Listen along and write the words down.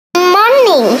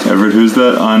Everett, who is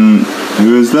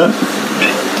that?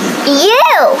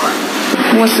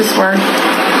 You. What's this word?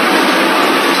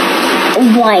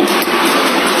 White.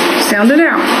 Sound it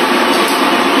out.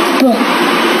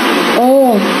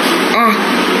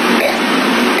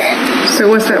 So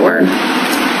what's that word?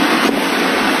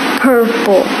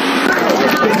 Purple.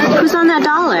 Who's on that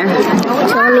dollar?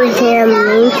 Johnny Ham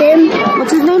Lincoln.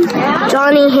 What's his name?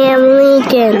 Johnny Ham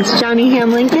Lincoln. It's Johnny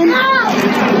Ham Lincoln?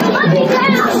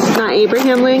 Not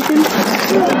Abraham Lincoln?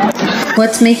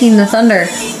 What's making the thunder?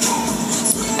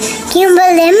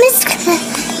 Cumulus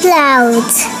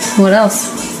clouds. What else?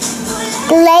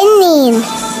 Lightning.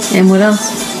 And what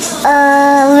else?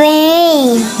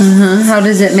 Rain. How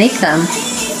does it make them?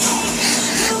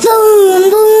 Boom,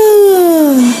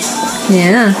 boom.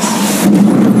 Yeah.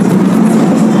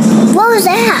 What was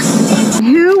that?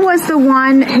 Who was the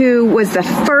one who was the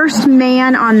first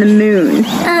man on the moon?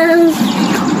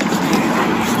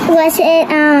 Was it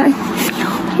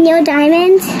Neil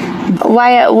Diamond?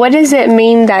 What does it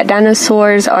mean that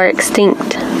dinosaurs are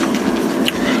extinct?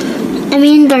 I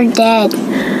mean, they're dead.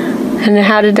 And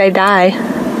how did they die?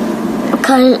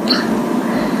 Because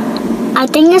I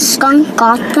think a skunk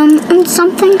got them and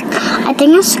something. I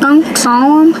think a skunk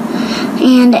saw them,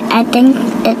 and I think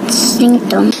it stunk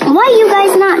them. Why do you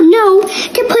guys not know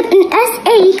to put an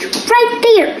SH right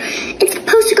there? It's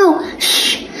supposed to go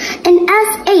shh. An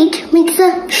SH makes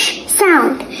a shh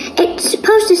sound. It's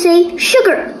supposed to say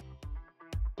sugar.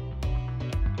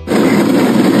 I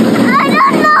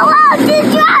don't know how to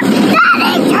drive!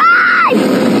 Daddy, drive!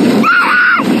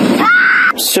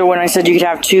 So when I said you could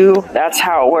have two, that's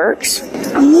how it works?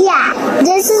 Yeah,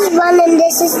 this is 1 and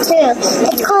this is 2.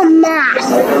 It's called math.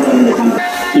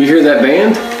 You hear that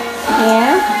band?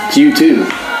 Yeah. It's you too.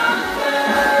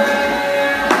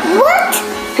 What?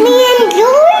 Me and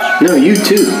Julie? No, you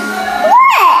too.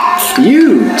 What?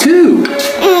 You too.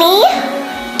 Me?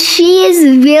 She is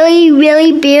really,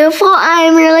 really beautiful.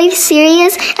 I'm really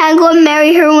serious. I'm going to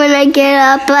marry her when I get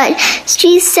up, but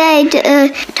she said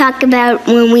talk about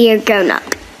when we are grown up.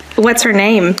 What's her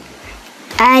name?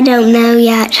 I don't know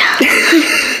yet.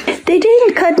 They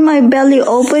didn't cut my belly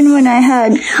open when I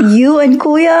had you and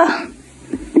Kuya.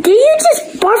 Did you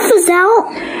just barf us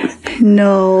out?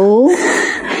 No.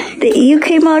 You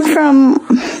came out from...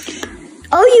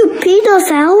 Oh, you peed us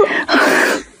out?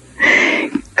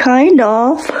 Kind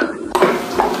of.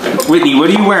 Whitney, what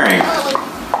are you wearing?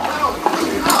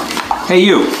 Hey,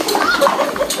 you.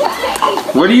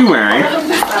 What are you wearing?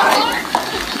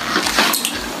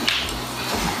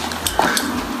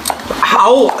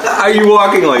 How are you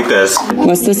walking like this?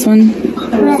 What's this one?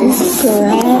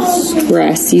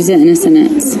 Breast. Use it in a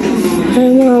sentence. My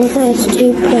mom has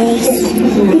 2 breasts.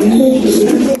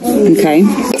 Okay.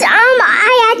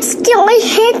 I accidentally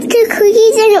hit the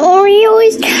cookies and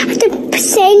Oreos at the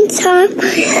same time,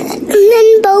 and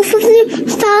then both of them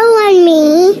fell on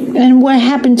me. And what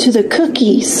happened to the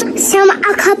cookies? A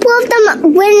couple of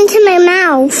them went into my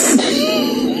mouth.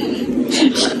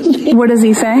 What is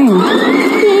he saying? Not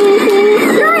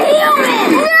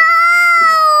human! No!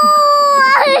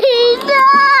 He's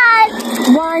not!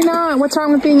 Why not? What's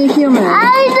wrong with being a human?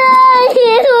 I'm not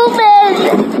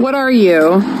human! What are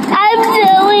you? I'm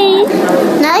silly.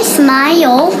 Nice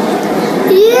smile.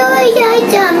 You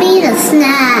guys got me the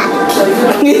snack.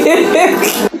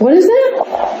 What is that?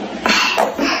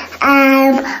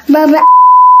 Mama.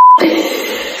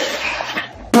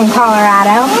 From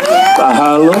Colorado.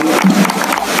 Hello.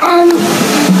 I'm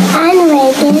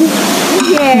Reagan.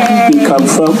 Yeah. You come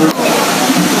from?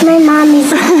 My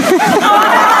mommy's.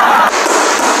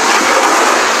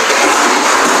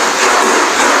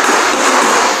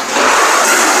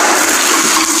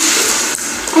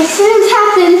 Accidents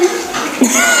happen.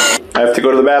 I have to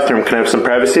go to the bathroom. Can I have some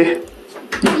privacy?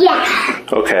 Yeah.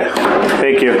 Okay.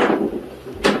 Thank you.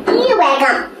 You're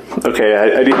welcome. Okay,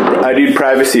 I need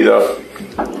privacy though.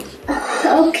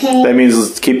 Okay. That means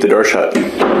let's keep the door shut. What do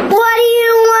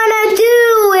you want to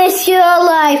do with your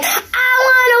life? I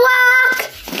want to walk.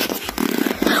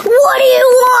 What do you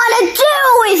want to do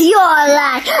with your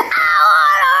life? I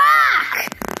want to rock.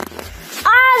 I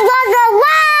want to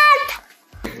rock.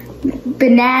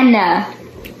 Banana.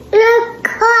 A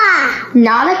car.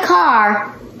 Not a car.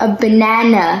 A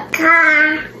banana.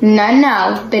 Car.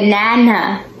 No.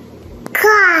 Banana.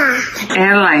 Car.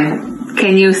 Airline.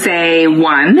 Can you say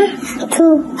 1?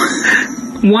 2.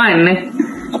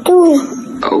 1. 2.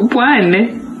 1.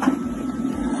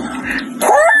 2.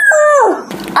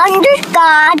 Under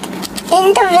God,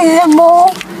 indivisible,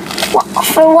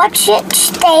 for which it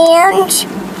stands,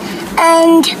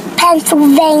 and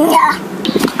Pennsylvania.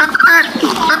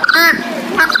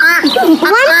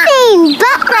 One thing,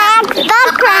 butt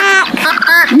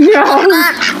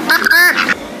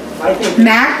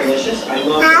Mac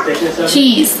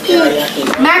cheese.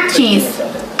 Mac cheese.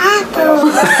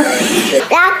 Apple.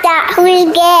 That who's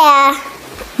there?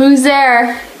 Who's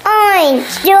there? Orange.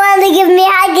 Do you want to give me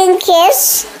a hug and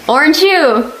kiss? Orange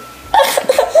you.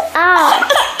 Oh.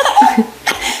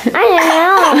 I don't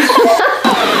know.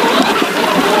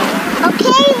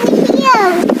 Okay, we're here.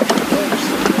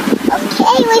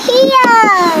 Okay, we're here.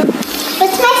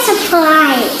 What's my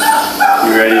surprise?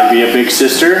 You ready to be a big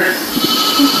sister?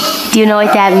 Do you know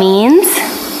what that means?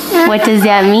 What does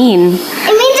that mean?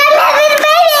 It means I'm having a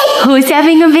baby. Who's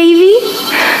having a baby?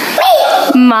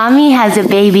 Me. Mommy has a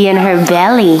baby in her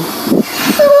belly.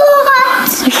 What?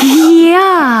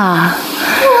 Yeah.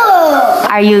 Whoa.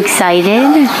 Are you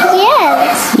excited?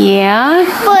 Yes. Yeah?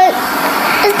 But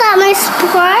is that my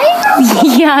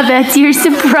surprise? Yeah, that's your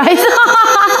surprise.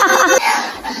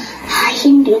 I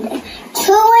can do that.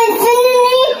 So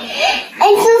infinity,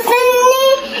 and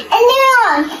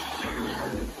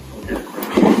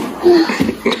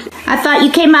I thought you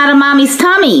came out of Mommy's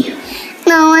tummy.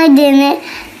 No, I didn't.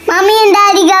 Mommy and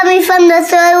Daddy got me from the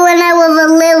store when I was a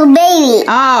little baby.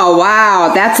 Oh,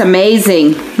 wow. That's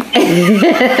amazing.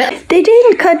 They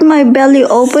didn't cut my belly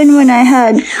open when I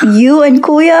had you and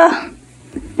Kuya.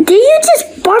 Did you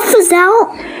just barf us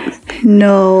out?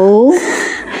 No.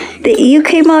 You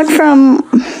came out from...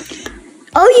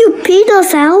 Oh, you peed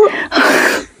us out?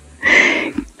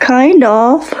 Kind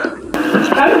of.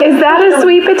 Is that a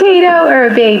sweet potato or a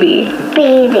baby?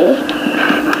 Baby.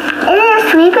 Is it a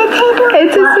sweet potato?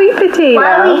 It's a sweet potato.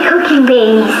 Why are we cooking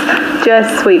babies?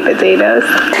 Just sweet potatoes.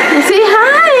 Say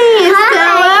hi,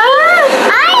 Estella.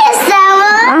 Hi,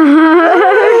 Estella.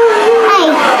 Hey,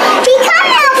 can you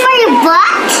come out for your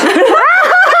butt?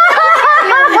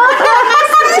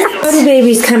 How do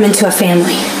babies come into a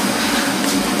family?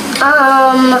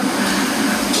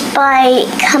 By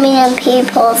coming in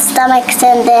people's stomachs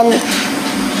and then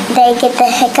they get the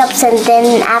hiccups and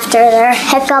then after their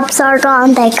hiccups are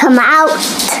gone, they come out.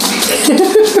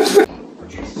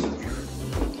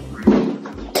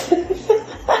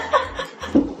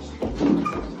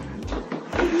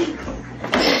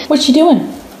 What you doing?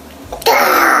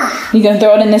 You gonna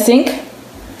throw it in the sink?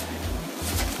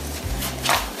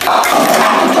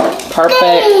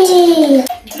 Perfect.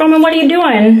 Roman, what are you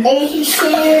doing?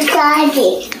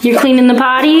 You're cleaning the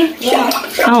potty? Yeah.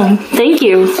 Oh, thank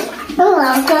you. You're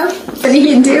welcome. What are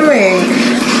you doing?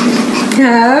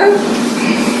 Huh?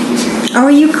 Oh,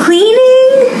 are you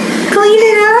cleaning? Clean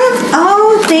it up?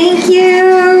 Oh, thank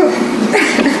you.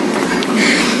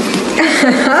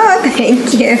 Oh,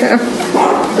 thank you.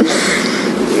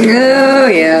 Oh,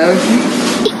 yeah.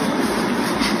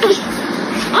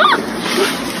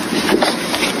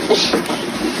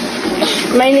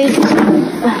 My name's...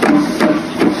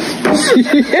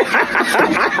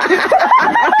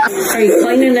 Are you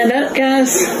cleaning it up,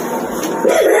 guys?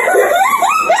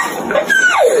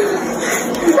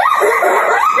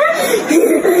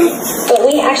 But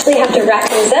we actually have to wrap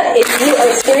things up if you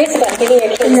are serious about giving your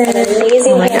kids an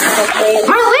amazing hands.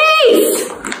 Marlise!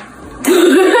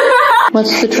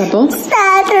 What's the trouble?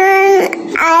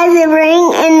 Saturn has a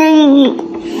ring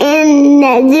and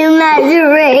Neptune has a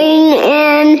ring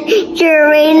and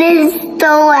Uranus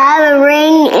don't have a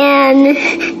ring and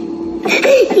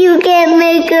you can't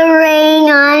make a ring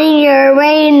on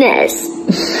Uranus.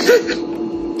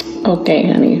 Okay,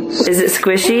 honey. Is it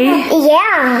squishy?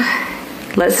 Yeah.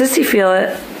 Let Sissy feel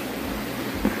it.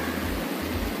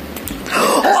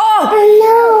 Oh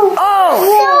no!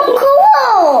 So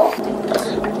cool!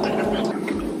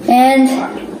 And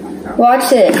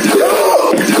watch it.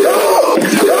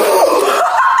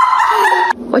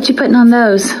 What you putting on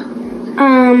those?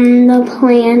 The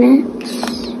planets.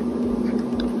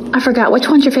 I forgot. Which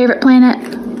one's your favorite planet?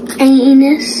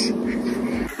 Anus.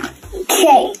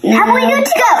 Okay, now we do it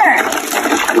together.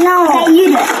 No. Okay, you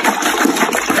do it.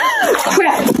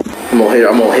 Crap. I'm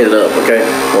gonna hit it up, okay?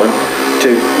 1,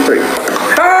 2, 3.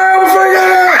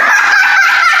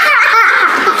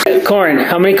 Corin,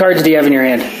 how many cards do you have in your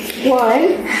hand? 1,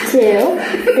 2,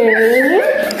 3,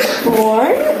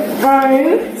 4,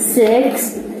 5, 6,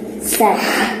 7.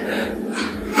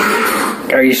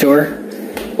 Are you sure?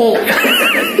 8.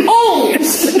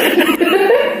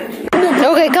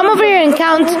 Okay, come over here and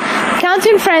count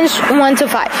in French 1 to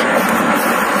 5.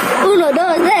 1, 2, 3,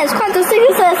 4, 5, 6,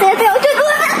 7, 8,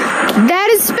 9. That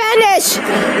is Spanish.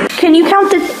 Can you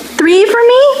count to 3 for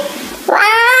me? 1,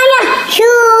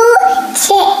 2,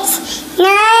 6, 9,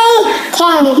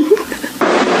 10.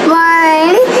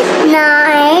 1,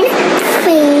 9,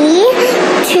 3,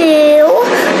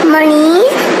 2, money,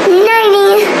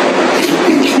 90.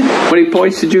 How many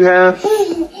points did you have?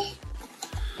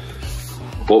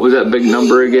 What was that big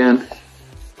number again?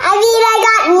 I mean, I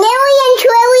got million,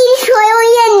 trillion,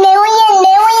 trillion, million,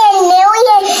 million,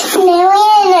 million,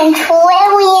 million, and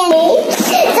trillion.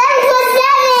 That's what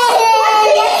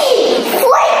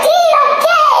 14,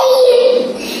 okay.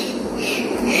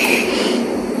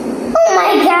 Oh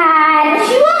my God.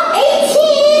 You want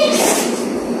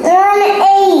 18? On 8.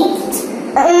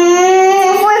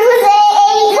 4 plus 8,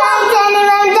 10,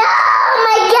 11. Oh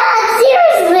my God,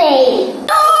 seriously.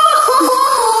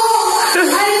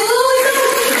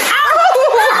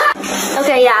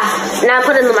 Okay, yeah. Now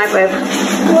put it in the microwave.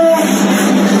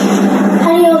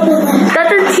 How do you open that?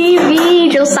 That's a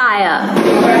TV, Josiah.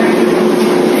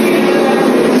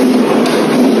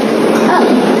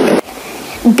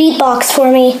 Beatbox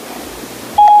for me.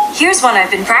 Here's one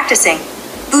I've been practicing.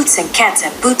 Boots and cats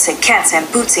and boots and cats and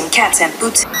boots and cats and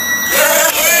boots.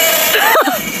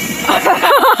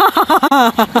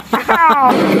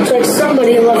 Looks like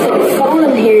somebody left their phone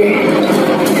in here.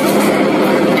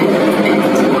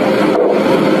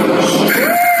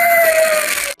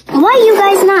 Why you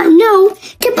guys not know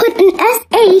to put an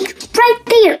SH right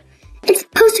there? It's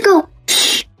supposed to go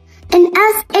shh. An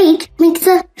SH makes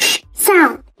a sh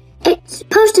sound. It's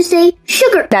supposed to say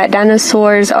sugar. That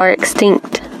dinosaurs are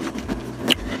extinct.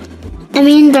 I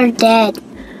mean, they're dead.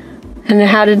 And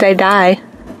how did they die?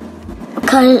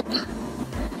 Because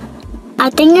I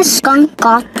think a skunk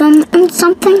got them and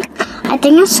something. I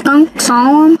think a skunk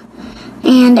saw them,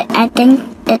 and I think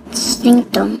it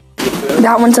stinked them.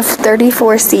 That one's a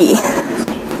 34C.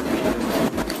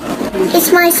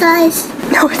 It's my size.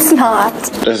 No, it's not.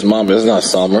 It's Mom, it's not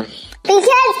Summer. Because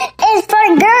it's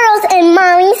for girls and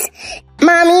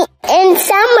mommy and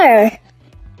Summer.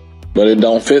 But it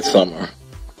don't fit Summer.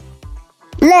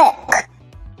 Look,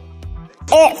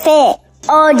 it fit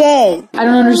all day. I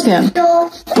don't understand.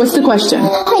 What's the question?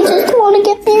 I just want to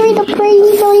get married to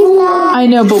Brady right now. I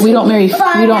know, but we don't marry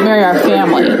our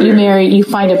family. You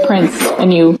find a prince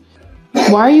and you.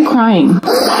 Why are you crying?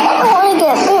 I want to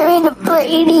get married to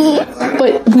Brady.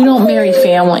 But we don't marry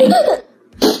family.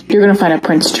 You're gonna find a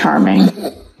Prince Charming.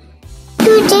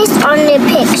 Who's this on the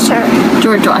picture?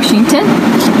 George Washington.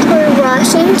 George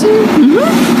Washington?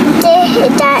 Mm-hmm.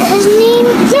 Is that his name?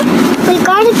 Yep. We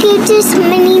gotta give this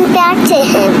mini back to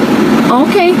him.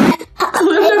 Okay.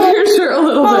 Lift up your shirt a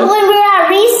little bit. When we were at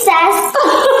recess,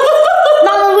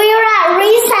 Mom, we were at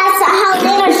recess at how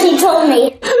dinner she told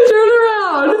me. Turn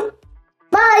around.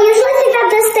 Mom, I usually think that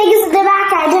this thing is in the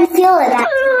back. I didn't feel it.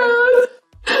 Turn around.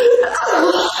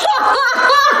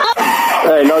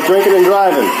 Hey, no drinking and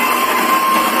driving.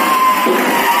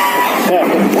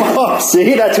 Whoa,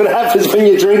 see, that's what happens when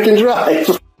you drink and drive.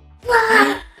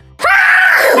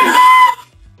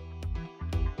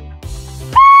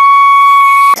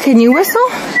 Can you whistle?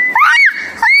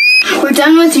 We're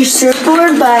done with your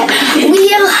surfboard, but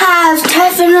we'll have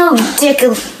technical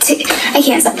I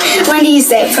can't stop. When do you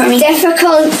say it for me?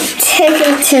 Difficult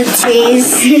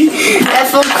difficulties.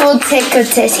 Difficult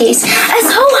difficulties.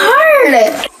 That's so hard.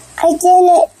 I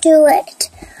didn't do it.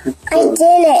 I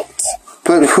didn't.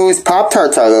 But whose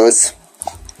Pop-Tarts are those?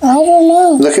 I don't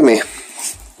know. Look at me.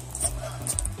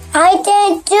 I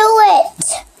didn't do it.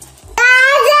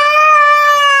 Dada!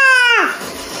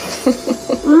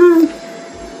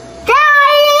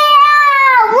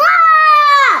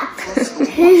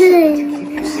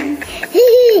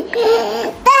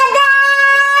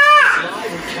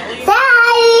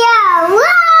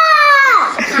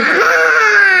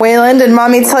 Waylon, did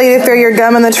Mommy tell you to throw your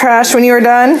gum in the trash when you were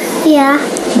done? Yeah.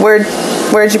 Where'd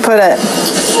you put it?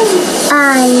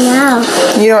 No.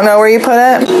 You don't know where you put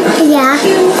it? Yeah.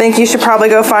 Think you should probably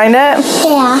go find it?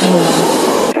 Yeah.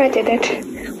 I did it.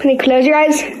 Can you close your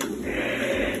eyes?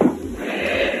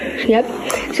 Yep.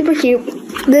 Super cute.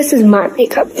 This is my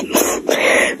makeup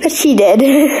that she did.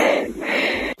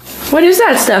 What is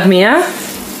that stuff, Mia?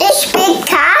 This big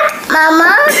cat,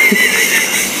 Mama.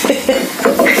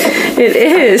 It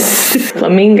is.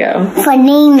 Flamingo.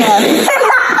 Flamingo.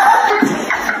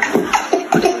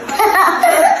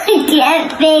 I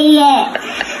can't say it.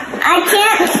 I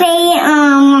can't say it.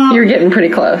 You're getting pretty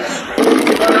close.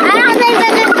 I don't think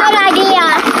this is a good idea.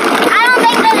 I don't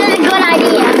think this is a good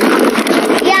idea.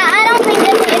 Yeah, I don't think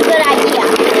this is a good idea.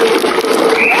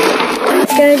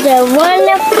 There's a one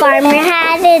farmer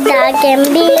had a dog and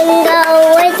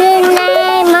Bingo was his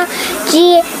name.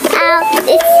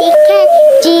 G-L-I-C-K.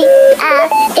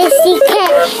 G-I-C-K.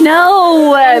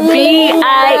 No,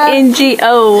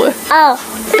 B-I-N-G-O. Oh,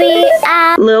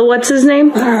 B-I. Lil, what's his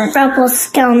name?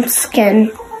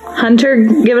 Rumpelstiltskin. Hunter,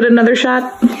 give it another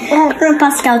shot.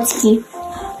 Rumpelstiltskin.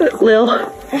 Lil.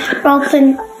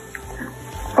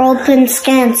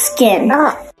 Rumpelstiltskin.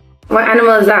 What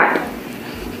animal is that?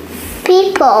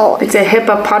 people. It's a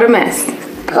hippopotamus.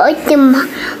 Hippopotamus.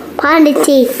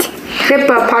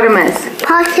 Hippopotamus.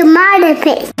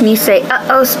 Hippopotamus. And you say,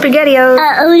 uh-oh, SpaghettiOs.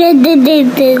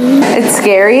 It's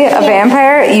scary, a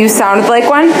vampire. You sounded like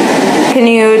one. Can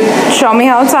you show me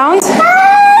how it sounds?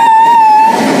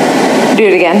 Do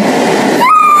it again.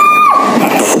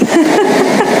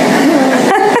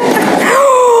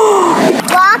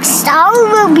 Rockstar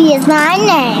Ruby is my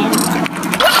name.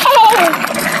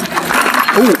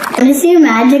 Can I see a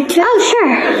magic trick? Oh,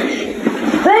 sure.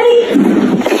 Ready?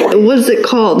 What is it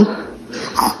called?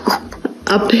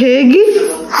 A pig?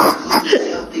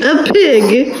 A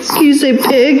pig. Can you say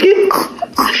pig?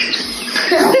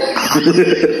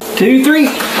 2, 3.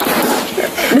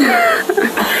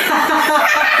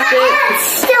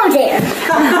 Still there.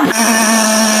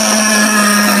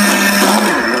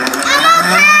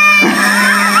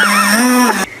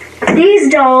 These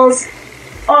dolls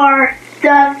are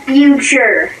the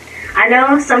future. I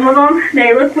know some of them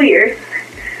may look weird,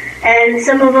 and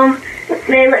some of them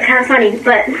may look kind of funny,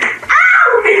 but ow!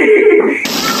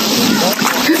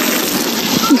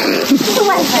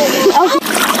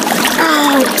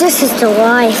 Oh, this is the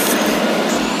life.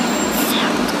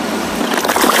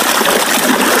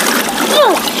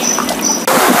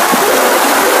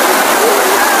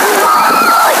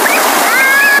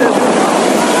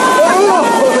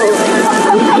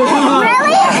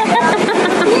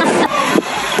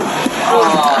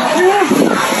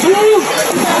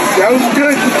 That was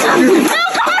good.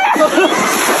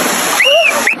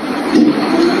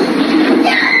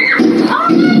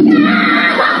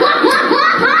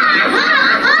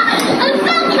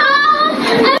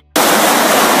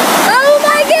 Oh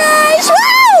my gosh!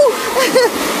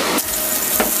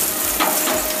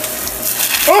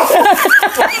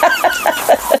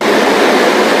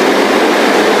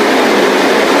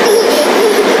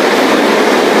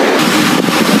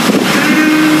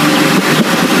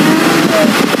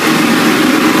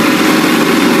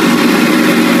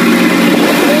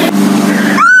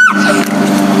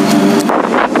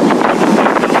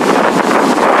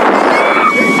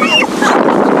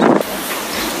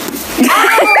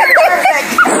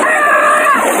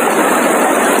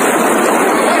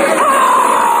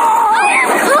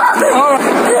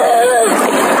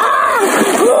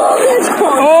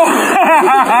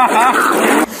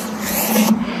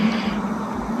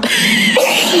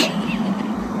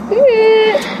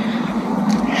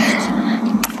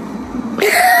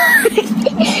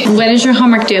 When is your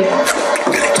homework due?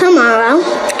 Tomorrow.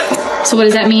 So what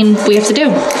does that mean we have to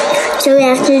do? So we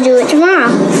have to do it tomorrow.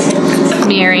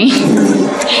 Mary,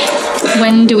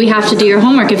 when do we have to do your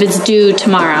homework if it's due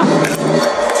tomorrow?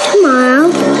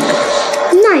 Tomorrow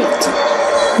night.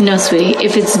 No, sweetie.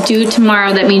 If it's due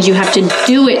tomorrow, that means you have to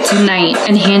do it tonight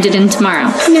and hand it in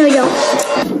tomorrow. No, you don't.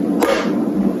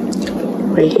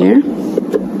 Right here.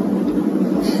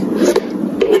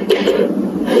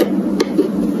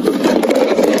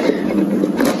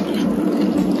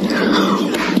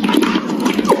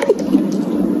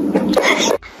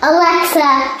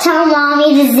 Alexa, tell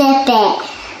Mommy to zip it.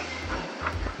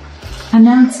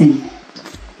 Announcing.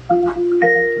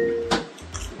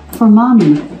 For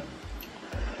Mommy.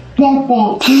 Zip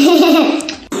it.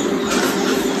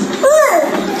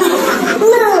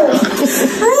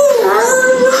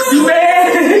 You bad?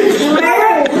 You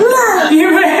bad? You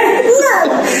bad?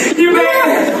 You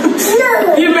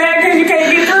bad? You bad because you can't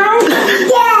get through?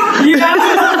 Yeah. You know?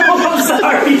 I'm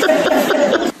sorry.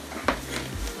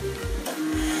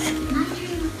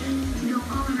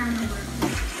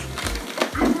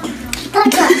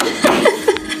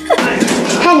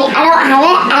 Honey, I don't have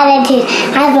an attitude.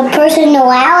 I have a personal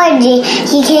allergy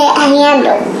you can't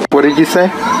handle. What did you say?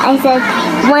 I said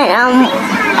when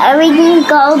everything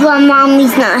goes when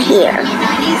Mommy's not here.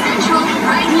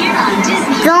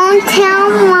 Don't tell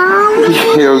Mom.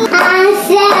 I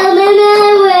said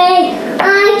away.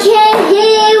 I can't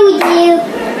hear you.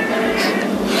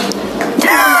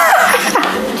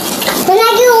 When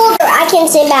I get older, I can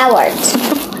say bad words.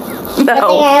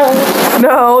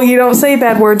 No, you don't say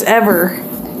bad words ever.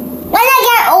 When I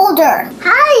get older.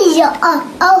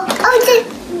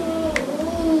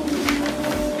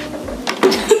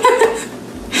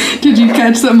 Did you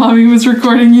catch that Mommy was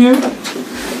recording you?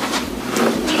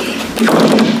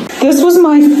 This was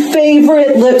my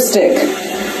favorite lipstick.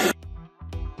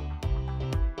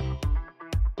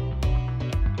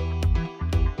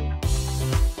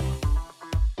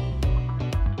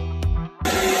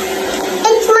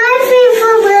 It's my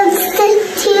favorite lipstick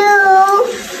too.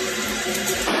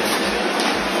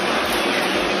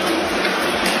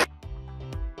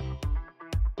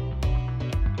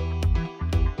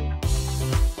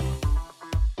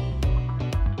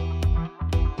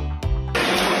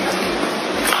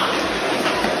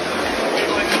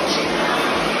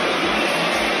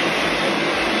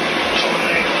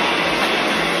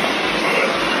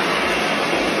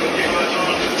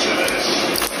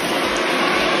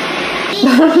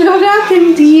 What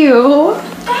happened to you?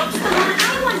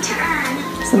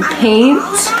 Some paint.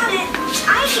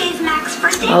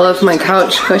 I love my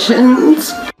couch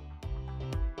cushions.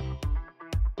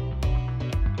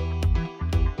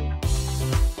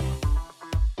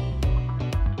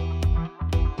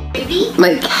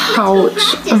 My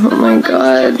couch. Oh my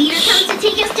god.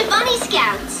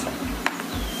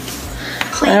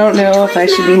 I don't know if I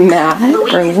should be mad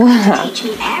or laugh.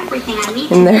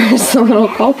 And there's the little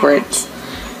culprits.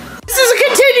 This is a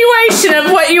continuation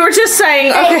of what you were just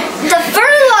saying. Okay. The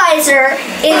fertilizer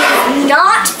is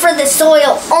not for the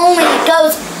soil only. It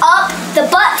goes up the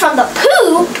butt from the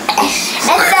poop,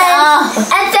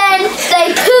 and then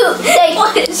they poop.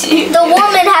 The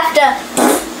woman have to,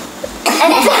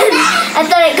 and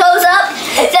then it goes up,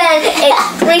 and then it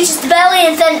reaches the belly,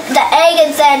 and then the egg,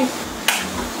 and then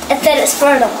it's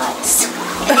fertilized.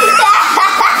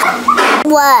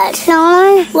 What?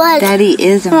 No, what? Daddy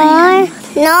is a man.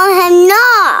 No, I'm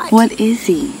not. What is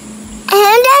he? And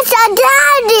that's a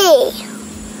daddy.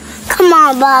 Come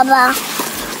on, Baba.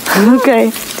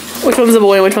 Okay. Which one's a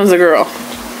boy? Which one's a girl?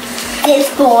 This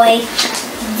boy,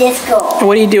 this girl. And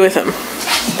what do you do with him?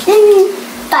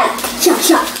 Fight.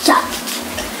 Shot.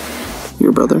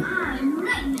 Your brother?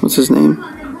 What's his name?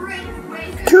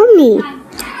 Tell me.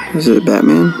 Is it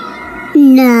Batman?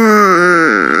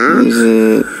 No. Is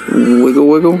it Wiggle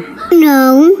Wiggle?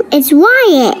 No, it's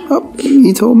Wyatt. Oh,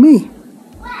 you told me.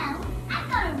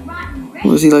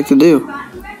 What does he like to do?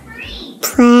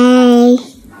 Play.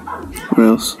 What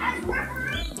else?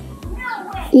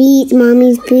 Eat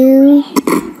mommy's poo.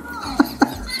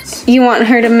 You want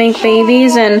her to make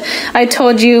babies, and I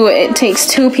told you it takes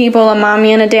 2 people, a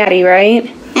mommy and a daddy, right?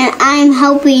 And I'm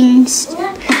helping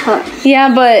her. Yeah,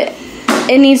 but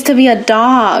it needs to be a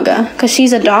dog, because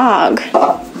she's a dog.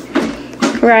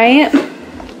 Right?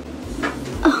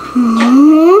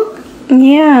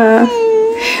 Yeah.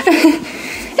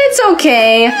 It's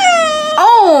okay.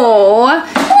 Oh,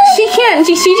 she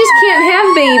just can't have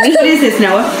babies. What is this,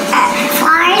 Noah?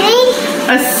 Farty?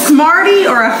 A smarty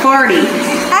or a farty? A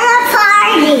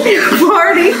farty.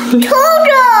 Farty?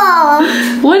 Turtle.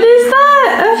 What is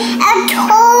that? A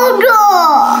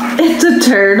turtle. It's a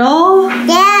turtle?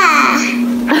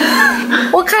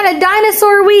 Yeah. What kind of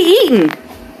dinosaur are we eating?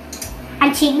 A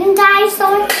chicken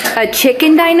dinosaur? A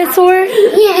chicken dinosaur?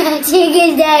 Yeah,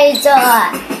 chicken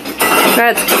dinosaur.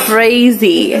 That's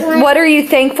crazy. What are you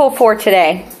thankful for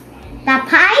today? The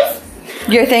pies?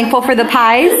 You're thankful for the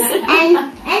pies? And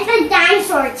the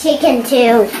dinosaur chicken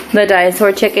too. The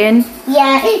dinosaur chicken?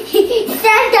 Yeah,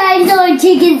 that dinosaur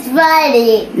chicken's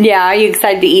funny. Yeah, are you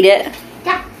excited to eat it?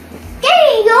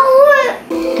 There you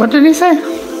go. What did he say?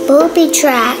 Booby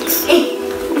tracks.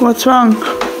 What's wrong?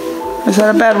 Is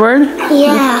that a bad word?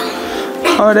 Yeah.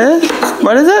 Oh, it is?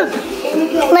 What is it?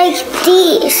 Like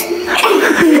these.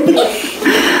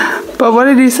 But what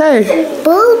did he say?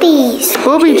 Boobies.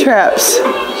 Booby traps.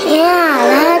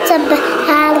 Yeah, that's a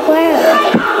bad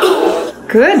word.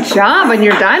 Good job on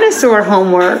your dinosaur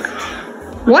homework.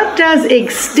 What does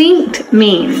extinct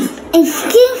mean?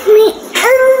 Excuse me.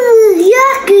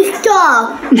 Yucky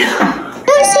stuff.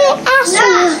 Don't say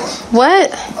astronaut. What?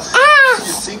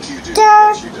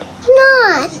 Astronaut.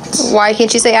 Why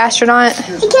can't you say astronaut?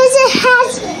 Because it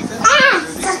has ass.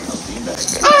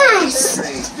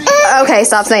 Okay,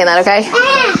 stop saying that, okay?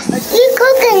 Ass. You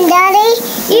cooking, Daddy?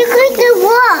 You cooking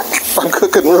rocks. I'm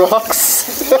cooking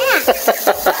rocks.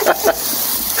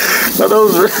 Are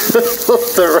those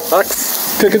the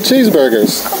rocks? Cooking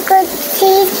cheeseburgers. Cooking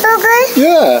cheeseburgers?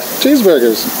 Yeah,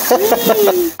 cheeseburgers.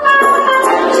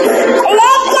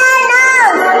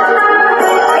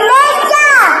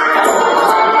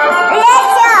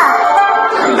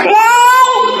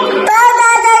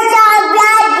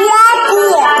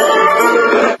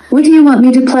 What do you want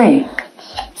me to play?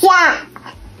 Yeah.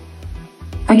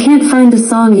 I can't find the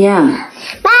song Yeah.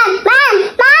 Mom.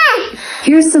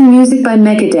 Here's some music by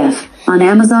Megadeth on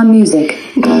Amazon Music.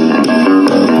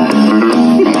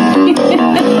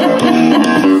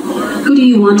 Who do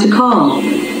you want to call?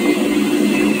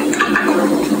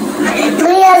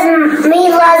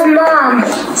 Mila's mom.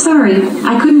 Sorry,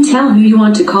 I couldn't tell who you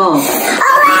want to call.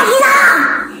 Alexa!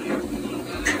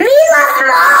 Mila's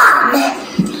mom!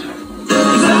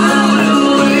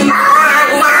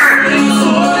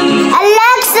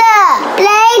 Alexa,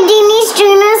 play Disney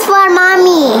Streamers for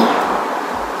mommy.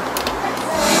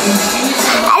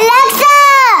 Alexa!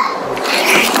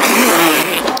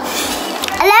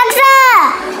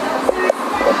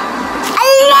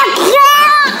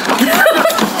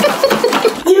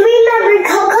 Do you remember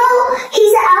Coco?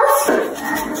 He's out.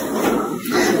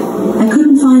 I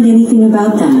couldn't find anything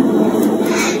about that.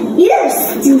 You're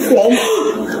stupid.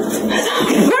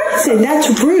 Martin, that's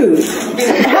rude.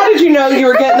 How did you know you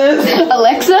were getting this?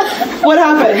 Alexa? What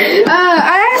happened?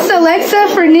 I asked Alexa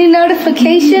for new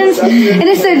notifications, and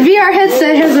it said VR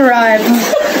headset has arrived.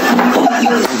 What are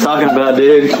you talking about,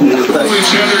 dude? Alexa,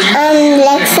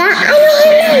 I don't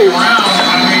know.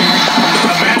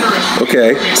 Okay,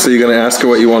 so you're gonna ask her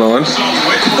what you want on? I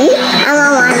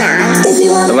don't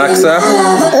wanna. Alexa?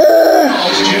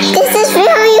 This is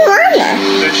really wanna.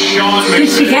 Did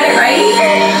she get it right?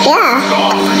 Yeah.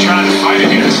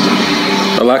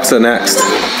 Alexa, next.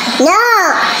 No,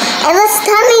 it was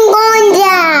coming going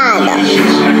down.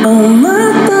 Oh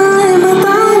my body, my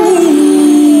body.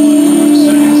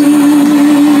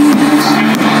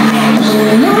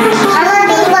 I want to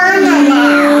be wanna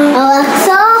now.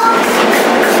 Alexa?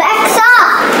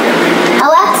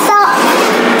 Alexa,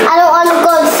 I don't want to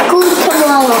go to school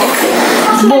tomorrow.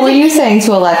 What were you saying to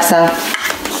Alexa?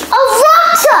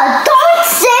 Alexa, don't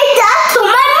say that to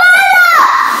my mother!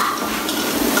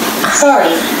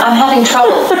 Sorry, I'm having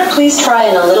trouble. Please try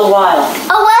in a little while.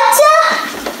 Alexa,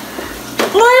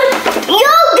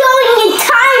 you're going in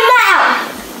timeout.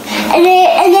 And the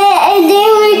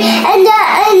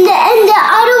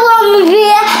other one will be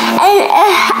a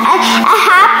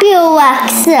happy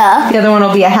Alexa. The other one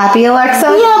will be a happy Alexa?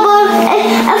 Yeah, but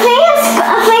I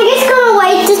think it's gonna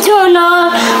wait to turn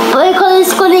on because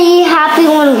it's gonna be a happy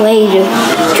one later.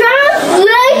 Turn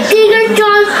right, Digger,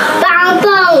 John, bow,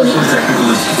 bow.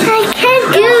 I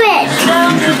can't do it.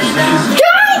 Turn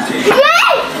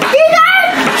right, Digger,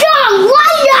 John,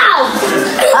 right now.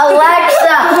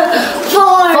 Alexa,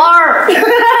 fart.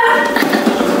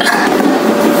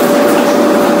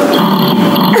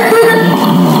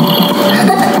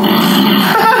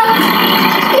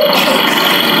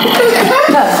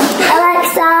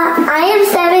 Alexa, I am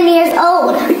 7 years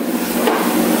old.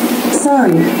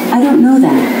 Sorry, I don't know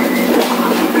that.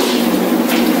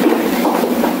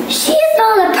 She's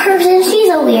not a person, she's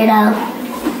a weirdo.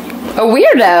 A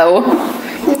weirdo?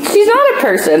 She's not a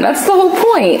person. That's the whole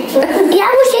point. Yeah,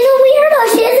 but she's a weirdo.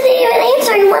 She isn't even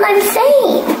answering what I'm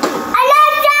saying.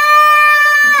 Alexa!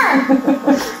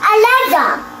 Alexa!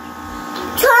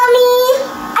 Turn me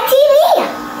a TV.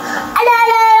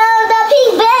 The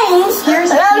pink bangs.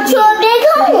 Here's a to a big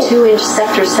hole. 2-inch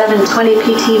Sector 720p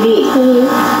TV.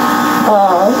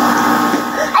 Oh.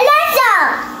 Alexa!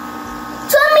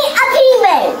 Turn me a pink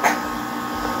bang.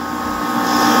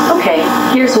 Okay,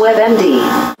 here's WebMD.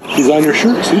 He's on your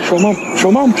shirt. See? Show mom.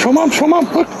 Show mom. Show mom. Show mom.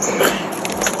 Look.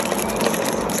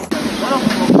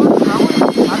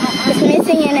 It's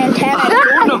missing an antenna.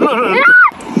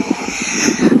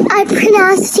 I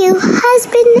pronounce you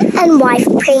husband and wife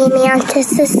praying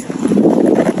mantises.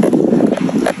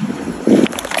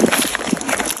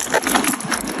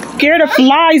 Scared of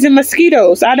flies and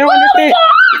mosquitoes. I don't understand.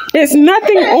 There's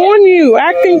nothing on you.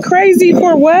 Acting crazy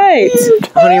for what?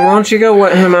 Honey, why don't you go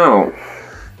let him out?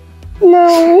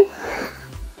 No.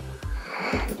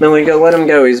 Millie, go let him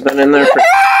go. He's been in there for...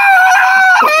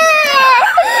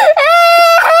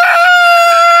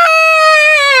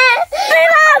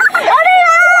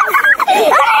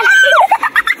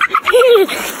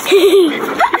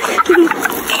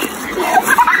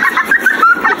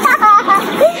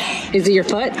 Is it your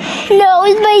foot? No,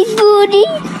 it's my booty.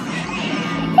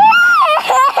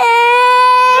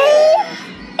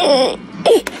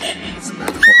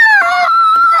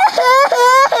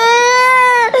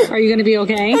 Are you gonna be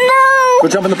okay? No. Go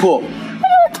jump in the pool.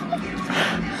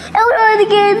 I'll run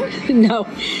again. No.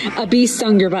 A bee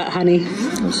stung your butt, honey.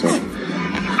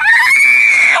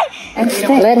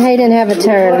 Let Hayden have a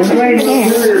turn. I'm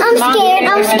scared.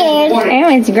 Oh,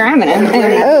 it's grabbing him.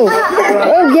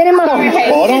 Oh, get him off. Oh,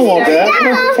 I don't want that.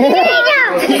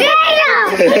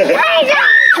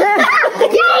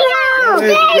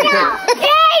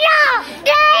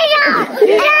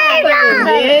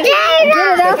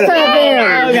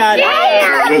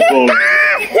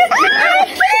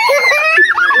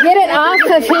 Get it off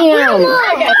of him.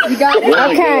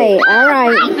 Okay, all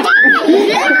right.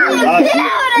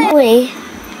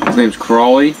 His name's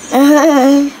Crawley. You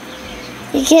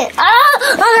can't. I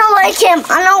don't like him.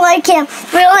 I don't like him.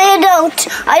 Really, I don't.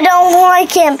 I don't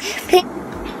like him.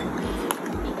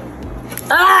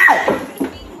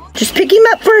 Just pick him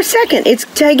up for a second. It's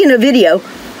taking a video.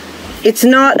 It's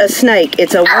not a snake.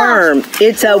 It's a worm.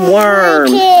 It's a worm.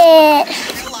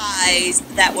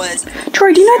 That was.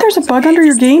 Troy, do you know there's a bug under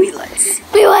your game? Wait,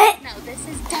 what?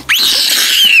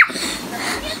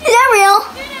 Is that real?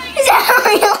 Is that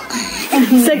real?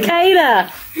 Cicada.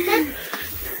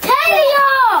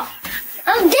 Taylor!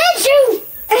 I'll get you!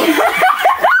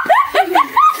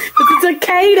 It's a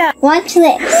cicada. Watch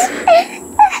this.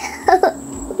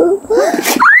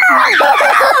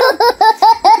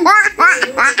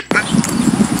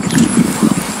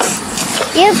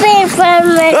 You've been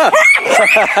from me.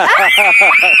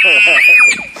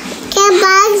 Get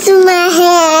bugs in my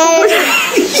hair.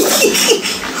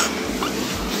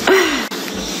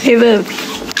 Hey, Viv.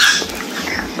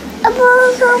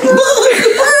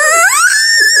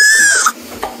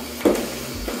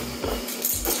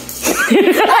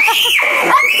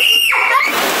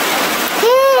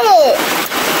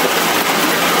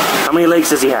 How many legs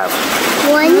does he have?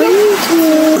 1, 2.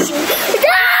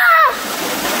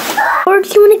 Or do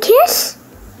you want a kiss?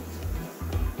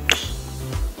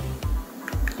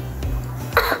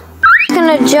 I'm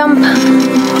gonna jump.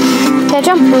 Yeah,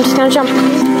 jump. I'm just gonna jump.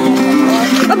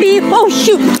 A bee. Oh,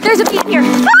 shoot. There's a bee here.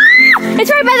 Ah!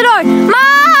 It's right by the door.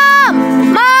 Mom!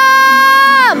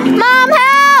 Mom! Mom,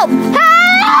 help!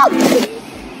 Help!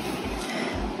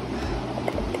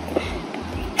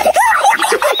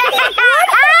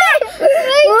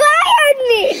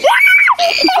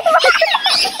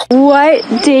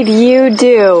 What did you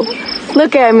do?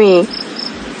 Look at me.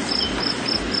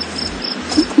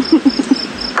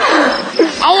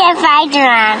 I'm a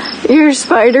Spider-Man. You're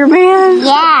Spider-Man?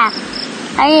 Yeah.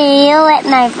 I did you with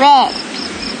my wrist.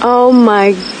 Oh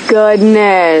my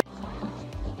goodness.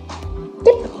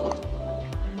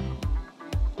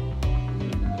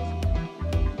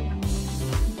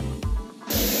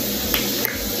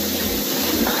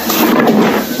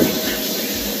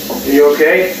 Are you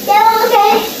okay? Yeah, I'm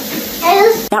okay.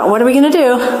 Now, what are we gonna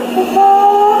do?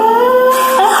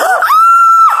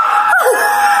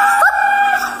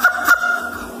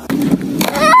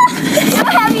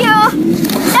 Have you?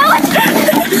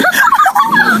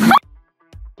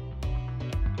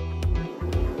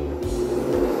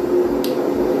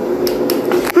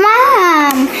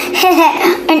 Mom!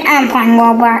 And I'm playing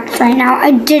Roblox right now.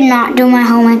 I did not do my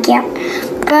homework yet.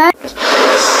 But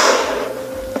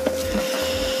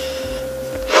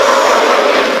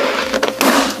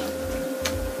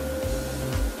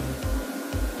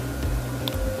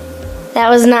That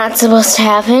was not supposed to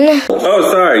happen.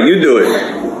 Oh, sorry. You do it.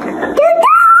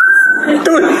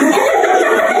 Do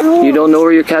it. You don't know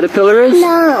where your caterpillar is?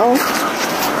 no.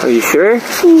 Are you sure?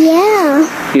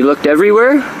 Yeah. You looked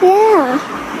everywhere? Yeah.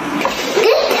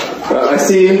 I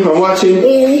see you. I'm watching.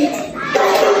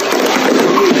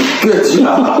 Good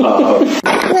job.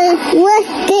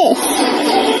 What's this?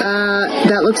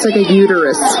 That looks like a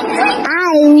uterus.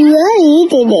 I really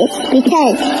eat this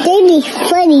because they make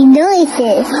funny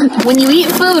noises. When you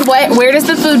eat food, where does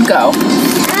the food go?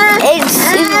 It's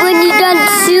when you're done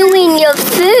chewing your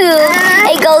food,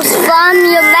 it goes from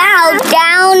your mouth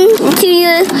down to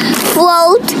your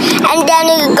throat, and then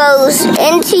it goes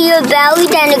into your belly,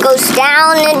 then it goes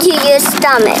down into your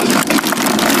stomach.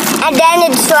 And then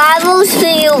it travels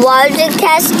through your large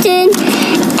intestine,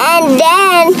 and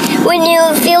then when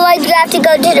you feel like you have to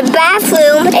go to the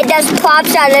bathroom, it just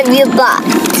pops out of your butt.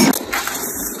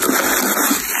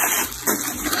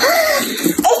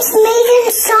 It's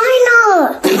making sign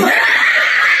up.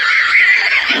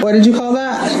 What did you call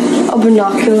that? A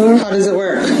binocular. How does it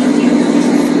work?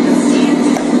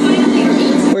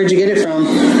 Where'd you get it from?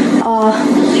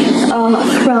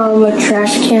 From a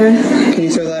trash can. Can you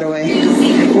throw that away?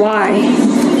 Why?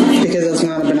 Because it's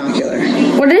not a binocular.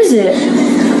 What is it?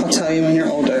 I'll tell you when you're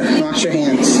older. Wash your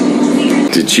hands.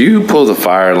 Did you pull the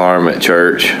fire alarm at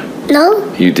church? No.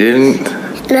 You didn't?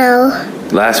 No.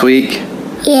 Last week?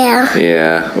 Yeah.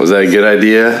 Yeah. Was that a good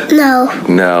idea? No.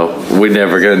 No. We're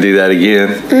never going to do that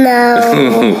again?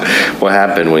 No. What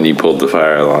happened when you pulled the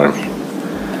fire alarm?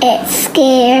 It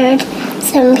scared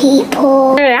some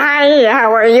people. Hi,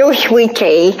 how are you,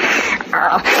 sweetie?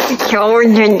 How are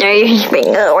your days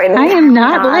been going? I am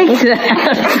not like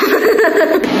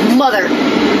that. Mother,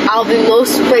 I'll be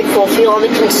most grateful if you only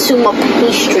consume a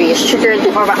pastry, sugar,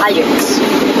 and carbohydrates.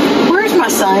 Where's my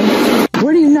son?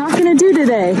 What are you not gonna do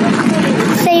today?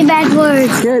 Say bad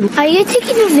words. Good. Are you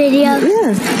taking a video?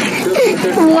 Yeah.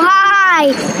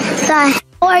 Why?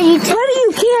 Are you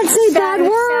you can't say bad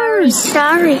words.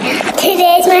 Sorry.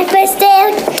 Today's my first day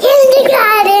of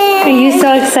kindergarten. Are you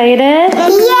so excited?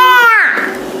 Yeah.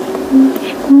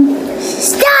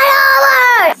 Start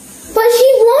over. But she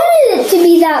wanted it to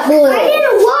be that blue. I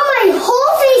didn't want my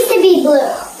whole face to be blue.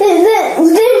 Then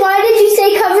why did you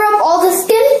say cover up all the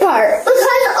skin part? Because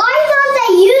I thought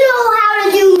that you know how to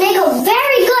do makeup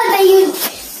very good,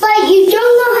 but you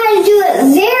don't know how to do it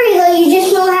very good. You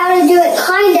just know how to do it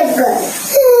kind of good.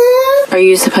 Are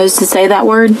you supposed to say that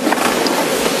word?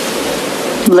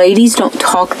 Ladies don't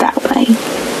talk that way.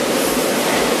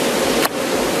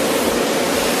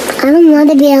 I don't want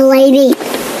to be a lady.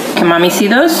 Can mommy see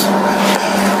those?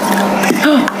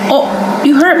 Oh,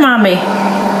 you hurt mommy.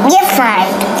 You're fine.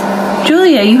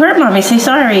 Julia, you hurt mommy. Say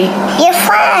sorry. You're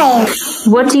fine.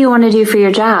 What do you want to do for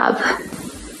your job?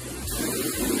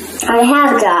 I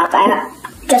have a job. I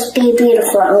just be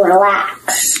beautiful and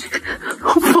relax.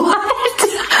 What?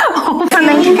 Oh, come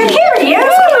on, you can hear you. Come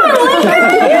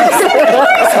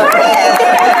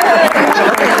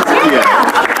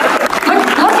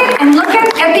on, Look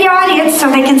at the audience so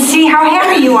they can see how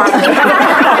happy you are.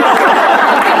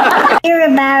 You're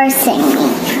embarrassing me.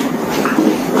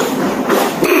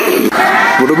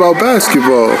 What about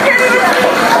basketball? Have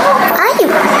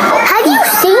you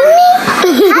seen me?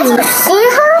 Have you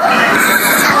seen her?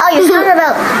 Oh, you're talking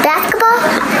about basketball?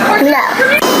 No.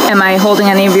 Am I holding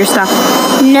any of your stuff?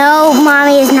 No,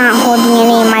 Mommy is not holding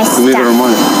any of my stuff. Neither am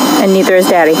I. And neither is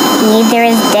Daddy. Neither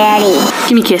is Daddy.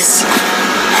 Give me a kiss.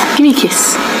 Give me a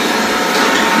kiss.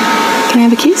 Can I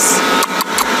have a kiss?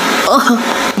 Oh.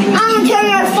 I'm gonna turn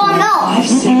your phone off.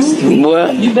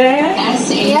 What? You bad?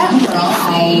 Yeah.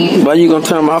 Why you gonna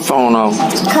turn my phone off?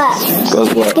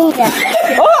 Cause what?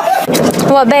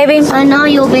 What, baby? I know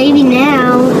you're baby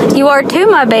now. You are too,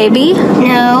 my baby.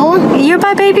 No. You're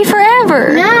my baby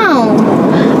forever. No.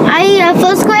 I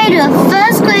first grader.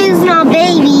 First grade is not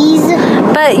babies.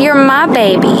 But you're my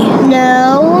baby.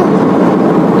 No.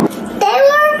 They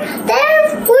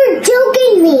were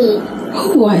joking me.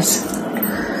 Who was?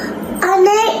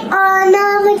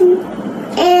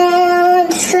 And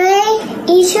Trey,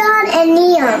 Ishan, and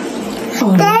Neon.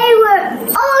 Oh, They were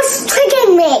all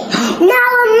tricking me. Now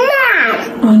I'm mad.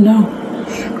 Oh no.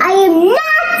 I am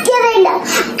not giving them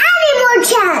any more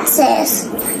chances.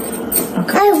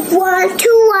 Okay. I want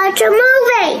to watch a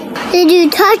movie. Did you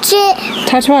touch it?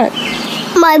 Touch what?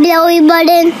 My belly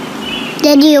button.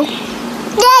 Did you?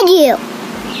 Did you?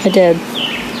 I did.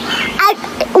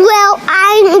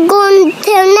 I'm going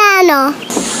to Nana.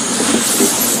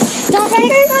 Don't hit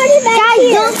anybody back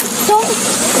here.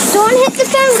 Don't hit the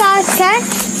phone, guys, okay?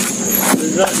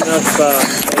 There's not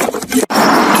enough 2,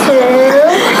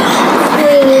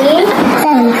 3,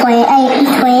 7,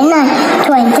 28, 29,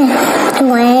 20,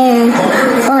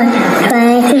 24,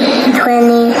 22,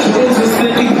 20,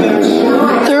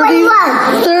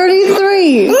 21.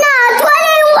 33. No,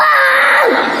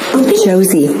 21!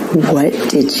 Josie, what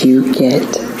did you get?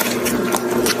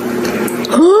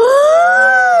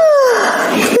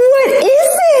 What is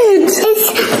it? It's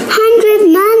 100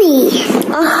 money.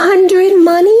 100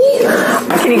 money?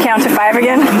 Can you count to 5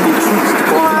 again? 1, 5.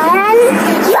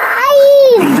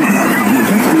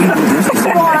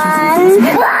 1, 5.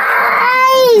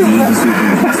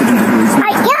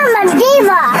 I am a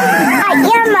diva. I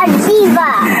am a diva.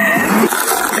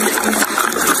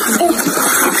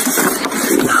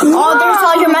 Oh, there's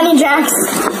all your money, Jax.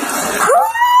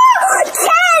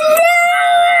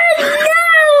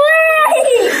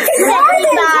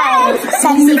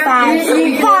 75. 5. Do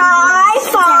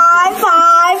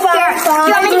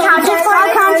you want me to count it?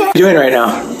 I'll count it. What are you doing right now?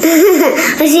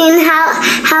 I'm seeing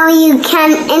how you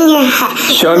count in your head.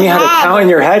 Showing me how to count in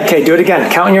your head? Okay, do it again.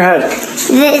 Count in your head.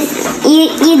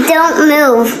 You don't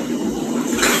move.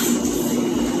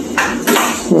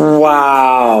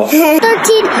 Wow.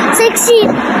 13, 16,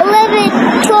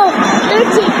 11, 12,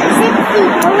 13,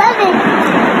 16,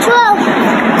 11, 12,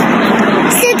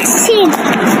 16.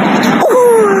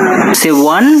 Say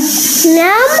 1.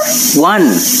 Num. 1.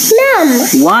 Num.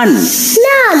 1.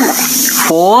 Num.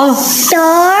 4.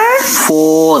 Door.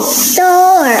 4.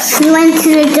 Door. We went to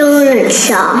the donut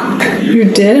shop. You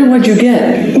did? And what'd you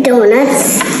get?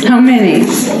 Donuts. How many?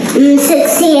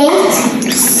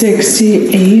 68.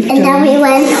 68. And then we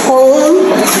went home,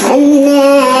 and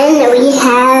then we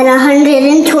had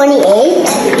 128,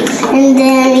 and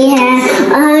then we had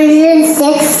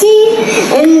 160,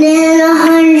 and then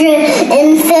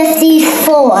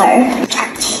 154.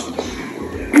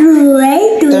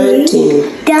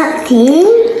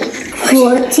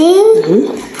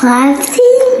 13,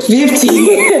 14,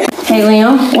 15. Hey, Leo,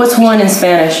 what's 1 in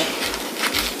Spanish?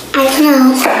 I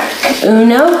don't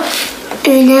know. Uno?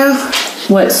 Uno.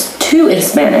 What's 2 in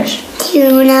Spanish?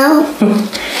 Uno.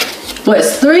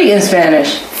 What's 3 in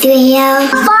Spanish? 3.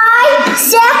 5,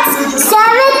 6,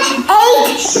 7,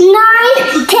 8,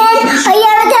 9, 10,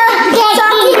 11,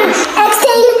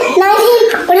 13,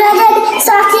 19,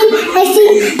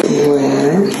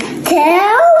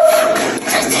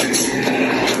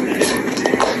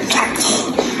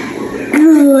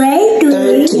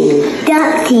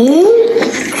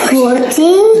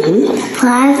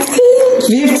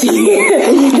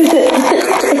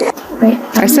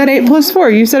 I said 8 plus 4.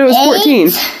 You said it was 14.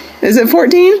 Is it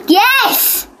 14?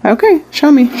 Yes! Okay,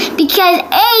 show me. Because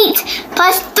 8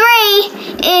 plus 3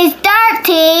 is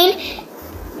 13.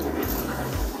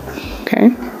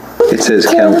 It says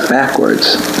count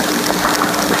backwards.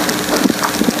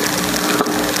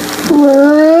 1,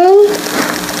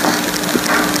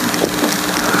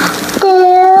 2,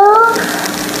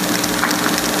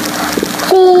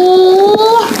 3.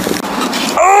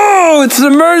 Oh, it's an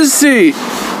emergency!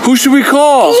 Who should we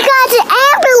call? You got the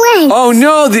ambulance. Oh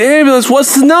no, the ambulance.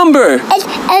 What's the number? It's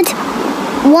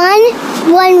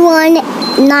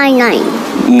 11199.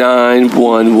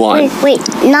 911. Wait,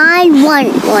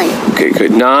 911. Okay,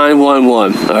 good.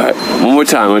 911. All right. One more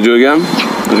time. Want to do it again?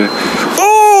 Okay.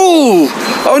 Oh!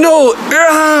 Oh no!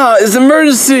 Ah, it's an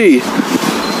emergency.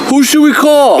 Who should we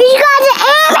call? You got the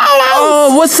ambulance.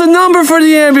 Oh, what's the number for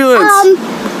the ambulance?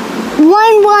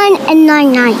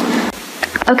 1199.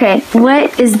 Okay,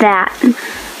 what is that?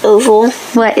 Oval.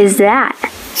 What is that?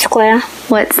 Square.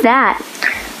 What's that?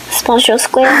 Special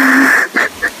square.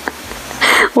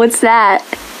 What's that?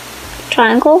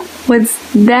 Triangle. What's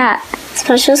that?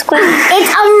 Special square.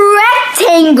 It's a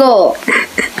rectangle.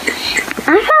 I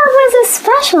thought it was a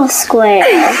special square.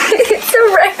 It's a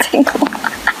rectangle.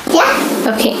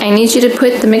 Yeah. Okay, I need you to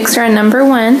put the mixer on number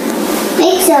 1.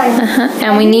 Mixer.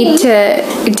 And we need to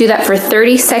do that for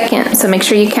 30 seconds, so make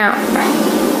sure you count.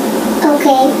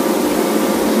 Okay. 1.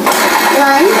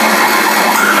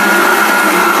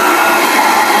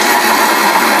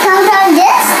 Count on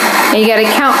this. And you gotta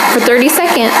count for 30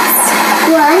 seconds.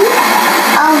 1, 2,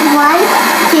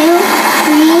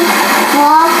 3,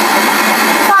 4,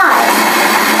 5.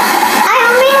 I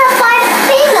only have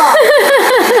 5 people.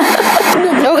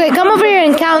 Okay, come over here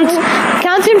and count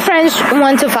in French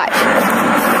 1 to 5.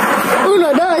 1, 2,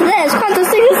 3, 4, 5, 6,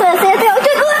 7, 8, 9, 10,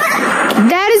 11.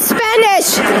 That is Spanish.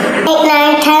 8,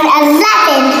 9, 10,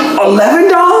 11.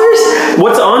 $11?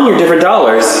 What's on your different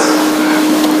dollars?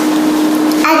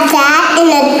 A dad and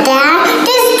a dad.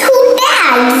 There's 2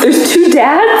 dads. There's 2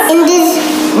 dads? And there's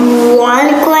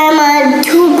 1 grandma,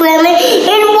 2 grandma,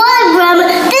 and 1 grandma.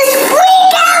 There's 3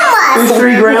 grandmas. There's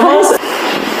 3 grandmas?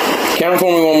 Count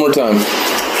for me one more time.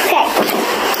 Okay.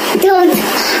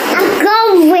 I'm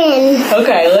going.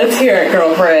 Okay, let's hear it,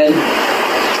 girlfriend.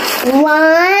 1,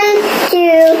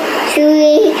 2,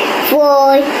 3,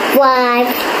 4, 5,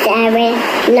 7,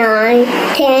 9,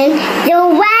 10,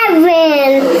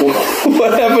 11.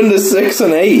 What happened to 6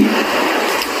 and 8?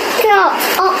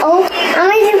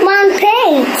 I'm on the wrong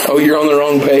page. Oh, you're on the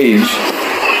wrong page.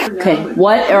 Okay,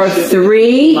 what are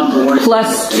 3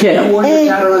 plus 2?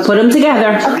 Put them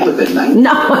together.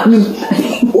 No.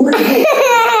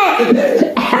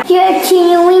 You're a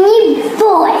teeny weeny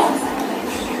boy.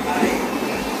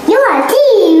 You're a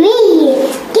teeny weeny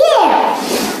girl.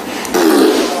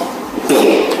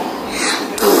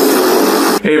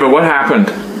 Ava, what happened?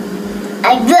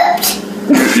 I dripped.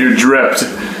 You dripped.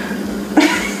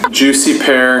 Juicy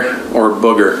pear or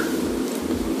booger?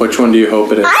 Which one do you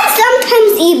hope it is? I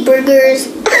sometimes eat burgers.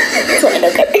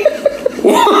 Okay.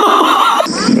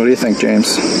 What do you think,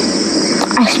 James?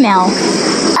 I smell.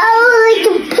 I look like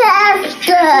a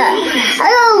pasta. I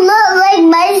don't look like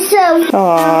myself.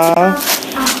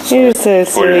 Aww, you're so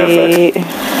sweet.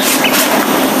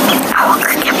 I will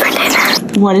cook it for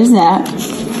dinner. What is that?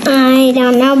 I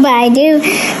don't know, but I do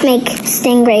make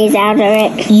stingrays out of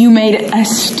it. You made a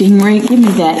stingray? Give me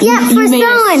that. Yeah, you made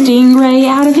a stingray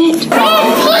out of it? We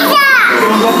have pizza!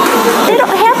 They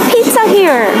don't have pizza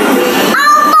here.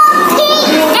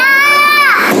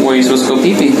 Where are you supposed to go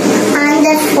pee-pee? On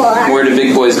the floor. Where do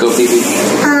big boys go pee-pee?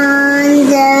 On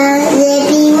the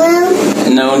living room.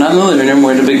 No, not in the living room.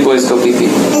 Where do big boys go pee-pee?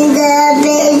 In the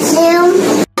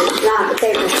bedroom.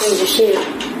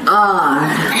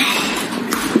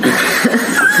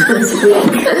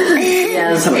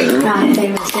 Yes.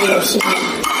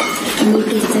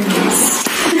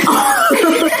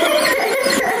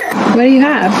 What do you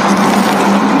have?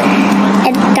 A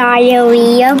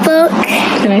diarrhea book.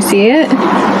 Can I see it?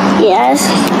 Yes.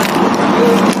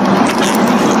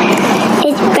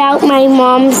 It's about my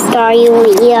mom's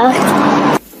diarrhea.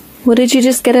 What did you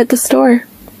just get at the store?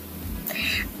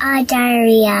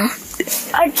 Diarrhea.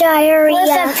 A diarrhea. With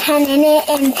a pen in it,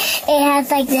 and it has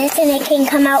like this, and it can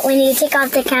come out when you take off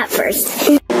the cap first.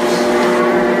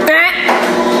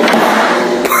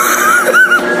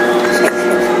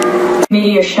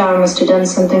 Maybe your shower must have done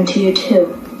something to you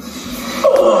too.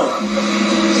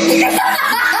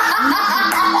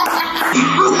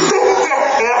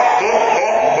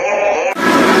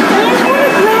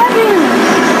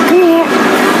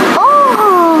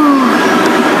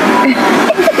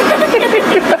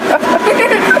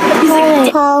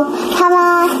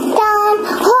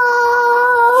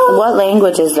 What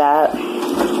language is that?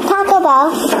 Taco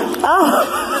Bell. Oh.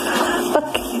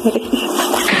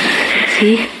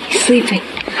 See? He's sleeping.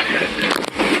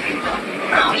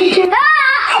 How did you know?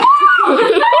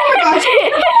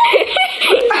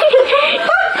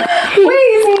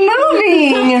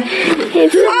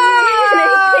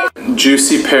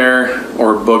 Juicy pear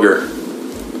or booger?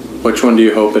 Which one do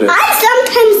you hope it is? I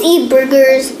sometimes eat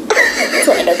burgers.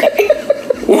 So I don't care.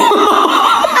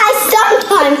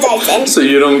 I think. So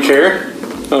you don't care?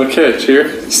 Okay,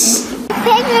 cheers.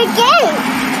 Pick again.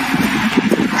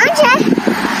 Okay.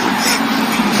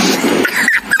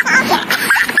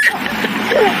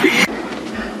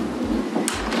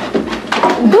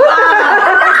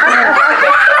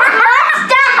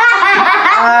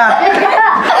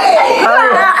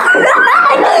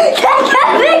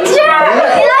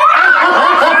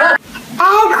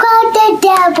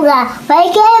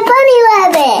 Like a bunny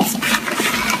rabbit.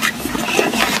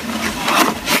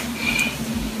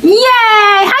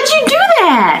 Yay! How'd you do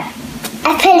that? I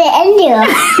put it in you.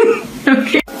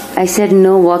 Okay. I said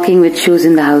no walking with shoes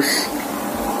in the house.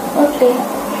 Okay.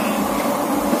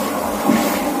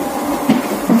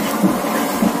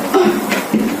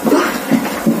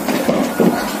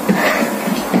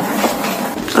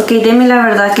 Ok, dime la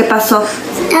verdad, ¿qué pasó?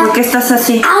 ¿Por qué estás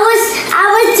así? I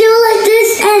was doing like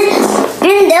this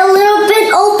and a little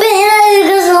bit open and it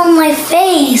goes on my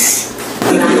face.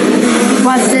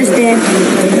 Watch this, Dad.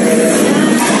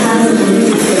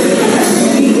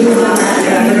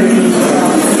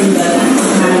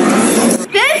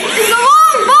 This is a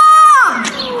long bomb!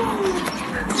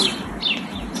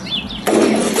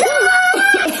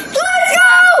 Let's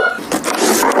go!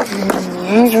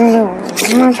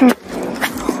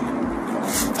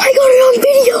 I got it on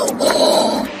video!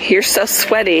 You're so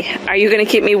sweaty. Are you going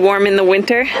to keep me warm in the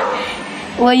winter?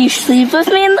 Will you sleep with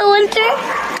me in the winter?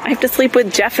 I have to sleep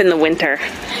with Jeff in the winter.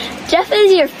 Jeff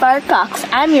is your fart box.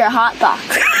 I'm your hot box.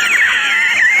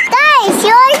 Guys,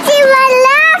 you want to see my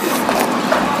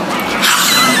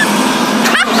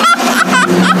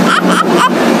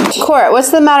laugh? Court, what's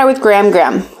the matter with Gram?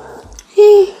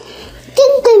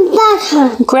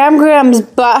 Gram's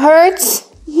butt hurts?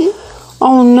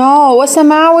 Oh no, what's the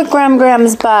matter with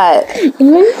Gram's butt?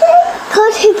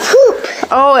 Because she pooped.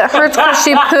 Oh, it hurts because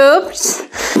she pooped?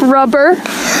 Rubber.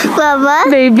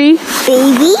 Baby.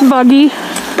 Buggy.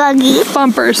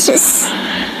 Bumpers.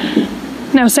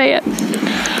 Now say it.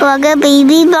 Rugger,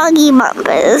 baby, buggy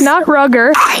bumpers. Not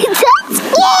rugger. I'm so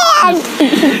scared.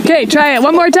 Okay, try it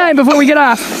one more time before we get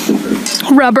off.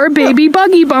 Rubber, baby,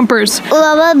 buggy bumpers.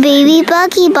 Rubber, baby,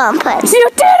 buggy bumpers. You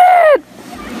did it!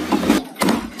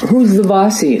 Who's the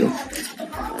boss of you?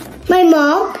 My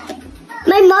mom.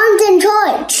 My mom's in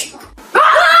charge.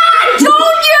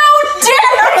 Don't you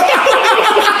dare!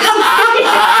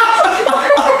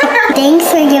 Thanks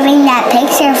for giving that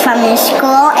picture from your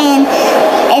school, and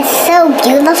it's so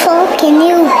beautiful. Can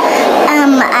you,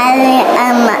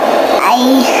 I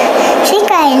think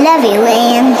I love you,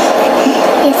 and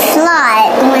it's a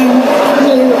lot when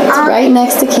you are right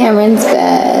next to Cameron's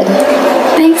bed.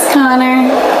 Thanks, Connor.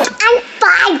 I'm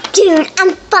 5, dude.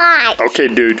 I'm 5. Okay,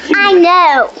 dude. I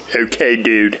know. Okay,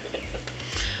 dude.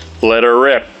 Let her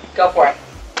rip. Go for it.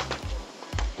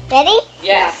 Ready?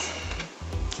 Yes.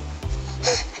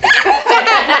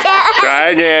 Try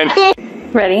again.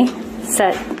 Ready,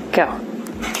 set, go.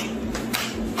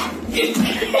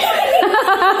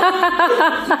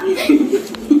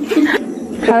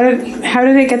 How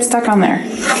did it get stuck on there? I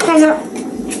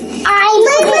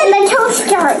put it in the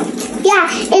toaster. Yeah,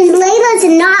 and Layla's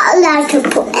not allowed to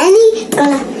put any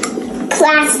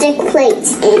plastic plates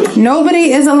in.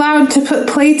 Nobody is allowed to put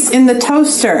plates in the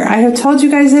toaster. I have told you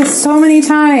guys this so many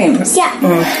times. Yeah.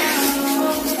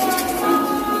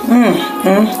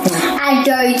 I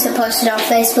dare you to post it on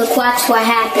Facebook. Watch what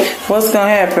happens. What's gonna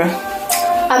happen?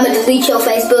 I'm gonna delete your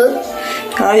Facebook.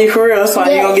 Oh, you for real? That's why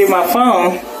you gonna get my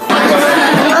phone.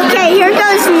 Okay, here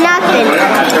goes nothing.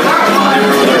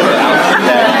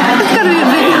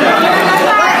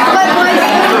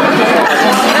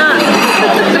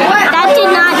 That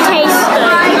did not taste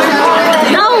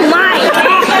good. No,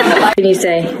 Mike. Can you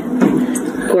say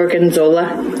gorgonzola?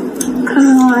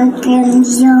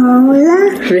 Gorgonzola.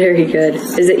 Very good.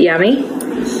 Is it yummy?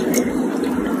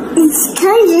 It's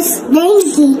kind of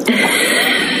stinky.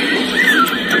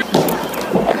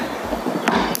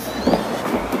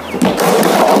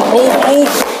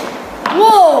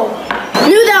 Whoa!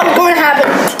 Knew that was going to happen.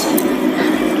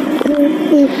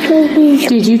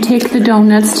 Did you take the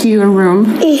donuts to your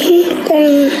room?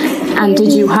 And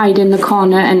did you hide in the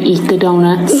corner and eat the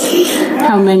donuts?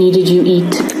 How many did you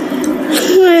eat?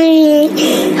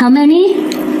 How many?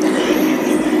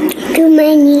 Too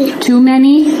many. Too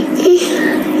many?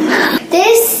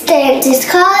 This dance is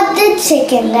called the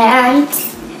chicken dance.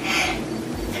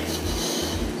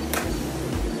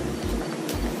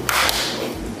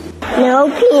 No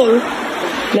peeing.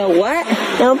 No what?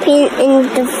 No peeing in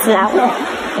the flour.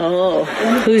 Oh,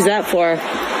 who's that for?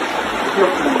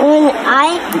 When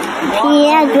I pee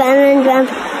at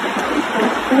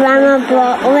Grandma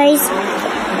always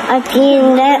I pee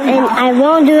in there, and I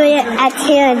won't do it at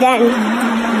here then.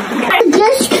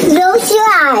 Just close your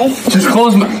eyes. Just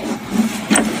close my...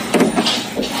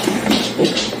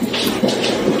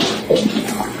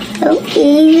 Don't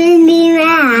even be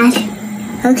mad,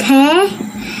 okay?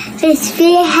 Just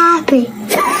be happy.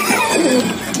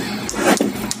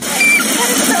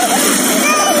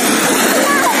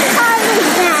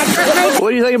 What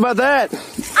do you think about that?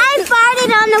 I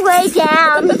farted on the way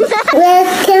down.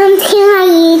 Welcome to my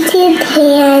YouTube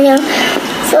channel.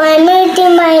 So I moved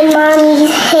in my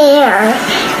mommy's hair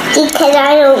because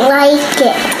I don't like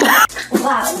it.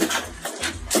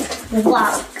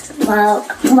 Wow.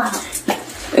 Wow.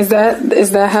 Is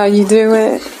that how you do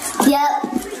it? Yep.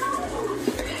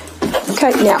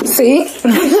 Okay, now see?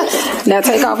 Now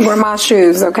take off Grandma's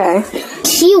shoes, okay?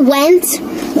 She went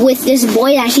with this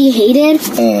boy that she hated.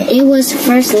 It was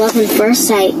first love and first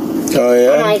sight. Oh,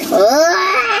 yeah? I'm like,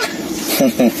 ugh.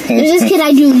 There's this kid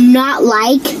I do not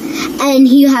like, and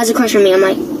he has a crush on me. I'm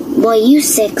like, boy, you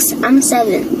 6, I'm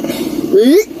 7.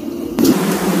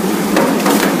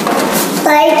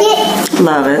 Like it?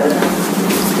 Love it.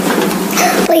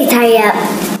 Please hurry up.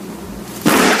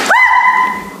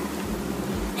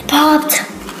 It popped.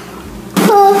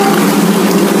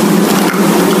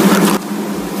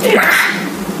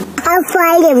 I'll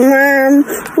fight it, Mom.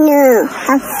 No,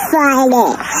 I'll fight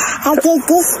it. I did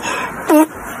this.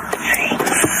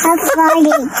 I'll fight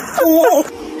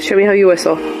it. Show me how you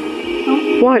whistle.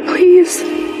 What, please?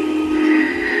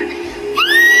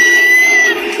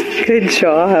 Good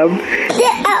job.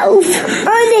 The elf.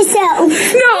 On this elf.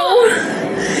 No.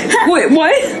 Wait,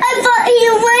 what? I thought he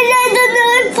went at the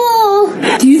North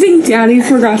Pole. Do you think Daddy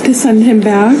forgot to send him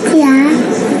back? Yeah.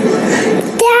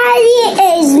 Daddy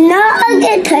is not a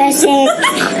good person.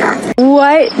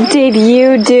 What did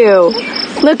you do?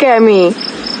 Look at me.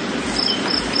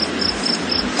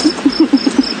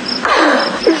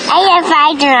 I'm a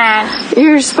Spider-Man.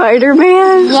 You're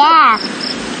Spider-Man? Yeah.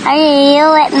 I did you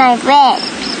with my wrist.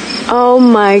 Oh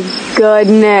my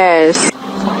goodness.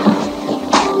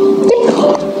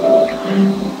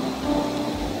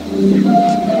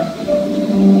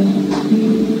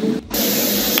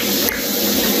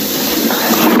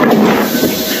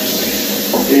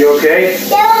 Are you okay?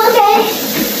 Yeah, okay.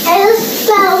 I just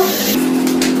fell.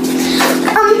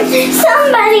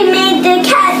 Somebody made the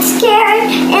cat scared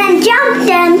and jumped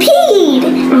and peed.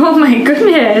 Oh my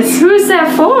goodness, who's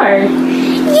that for?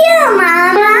 You,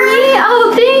 Mama. Me?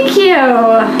 Oh, thank you.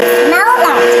 No,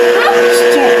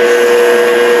 texture.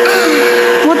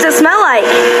 What's it smell like?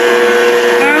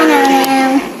 I don't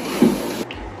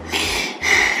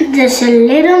know. Just a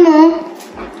little more,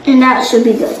 and that should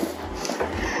be good.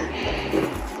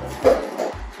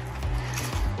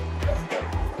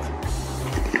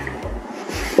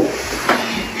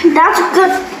 That's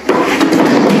good.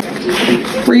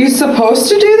 Were you supposed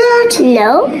to do that?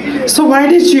 No. So why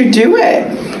did you do it?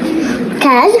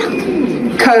 Cause.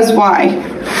 Cause why?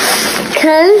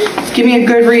 Cause. Give me a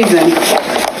good reason.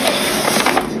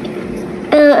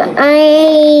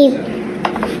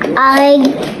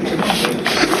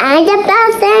 I did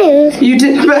bad things. You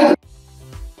did bad.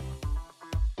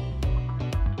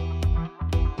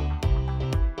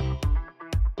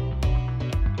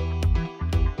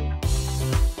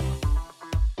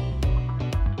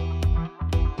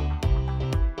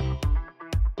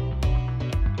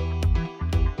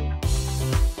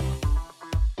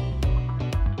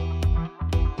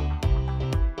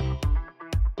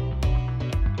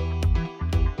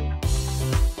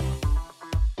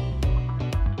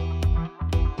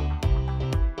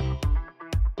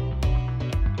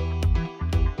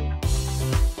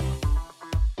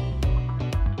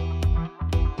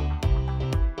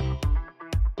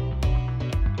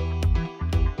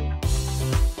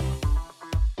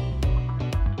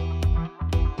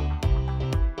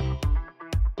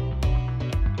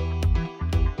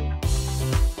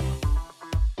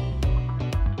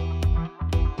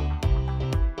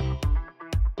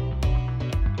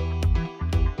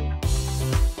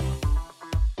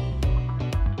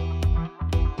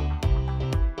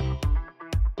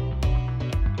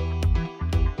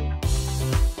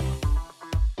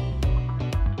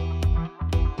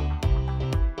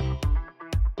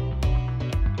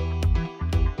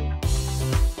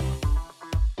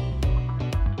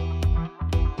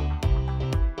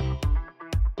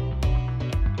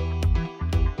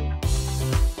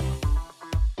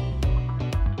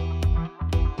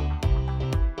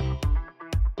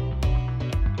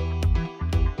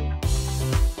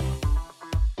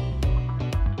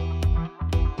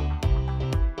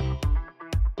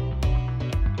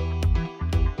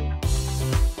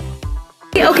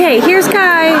 Okay, here's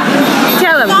Kai.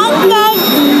 Tell him.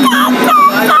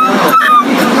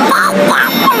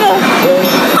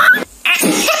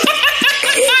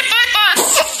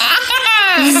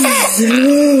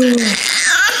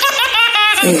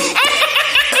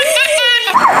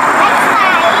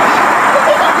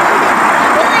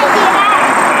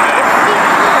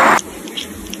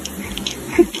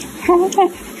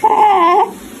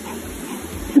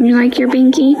 You like your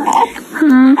binky?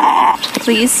 Huh?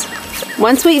 Please.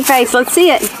 One sweet face. Let's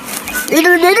see it.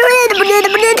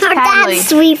 That's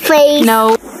sweet face.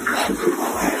 No.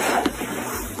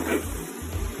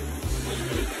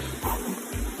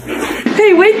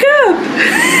 Hey, wake up!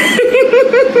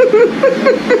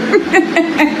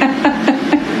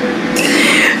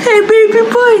 Hey, baby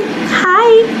boy.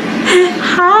 Hi.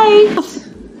 Hi.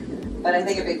 But I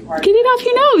think a big part. Get it off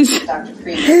your nose. Dr.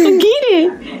 Creed. Get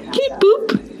it. Get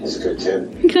boop. He's a good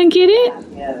kid. You can't get it?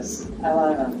 Yes, I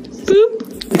love him. Boop.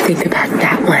 Think about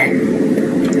that one.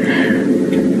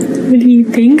 What do you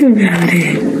think about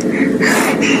it?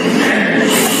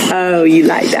 Oh, you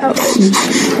like that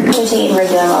one. Who's eating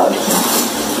regular mode?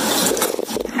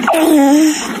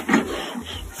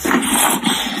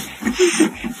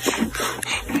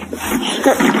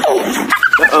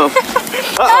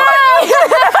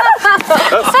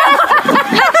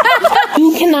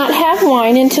 You cannot have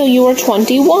wine until you are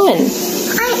 21. I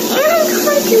am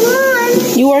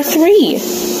 21. You are 3.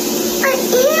 I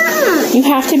am. You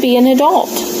have to be an adult.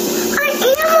 I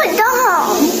am a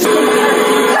dog.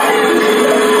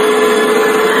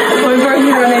 What if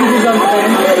you run into something?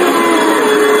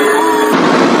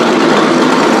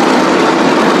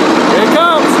 Here it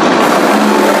comes.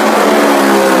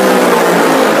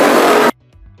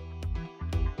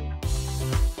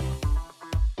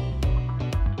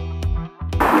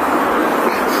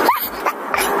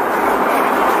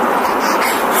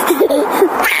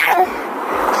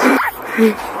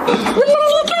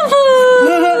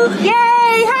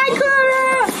 Yay! Hi,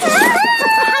 Cora!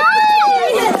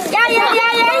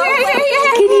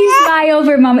 Can you smile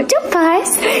for Mama? Don't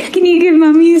fuss. Can you give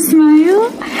Mommy a smile?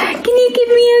 Can you give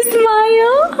me a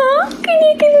smile? Huh? Can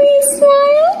you give me a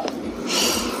smile?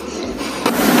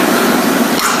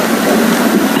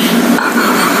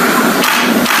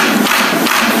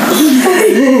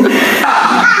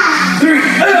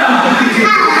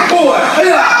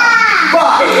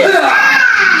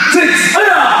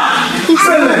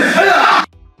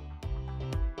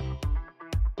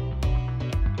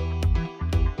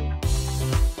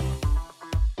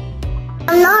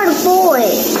 I'm not a boy.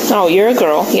 Oh, you're a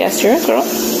girl. Yes, you're a girl.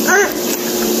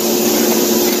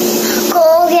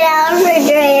 Go get out of the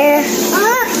refrigerator.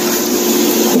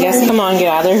 Yes, come on, get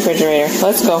out of the refrigerator.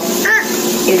 Let's go.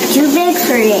 You're too big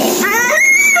for it.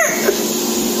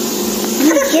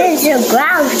 You're so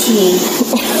grouchy.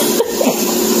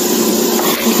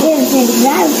 You're so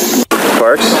grouchy.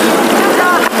 Sparks?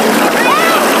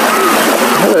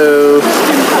 Hello.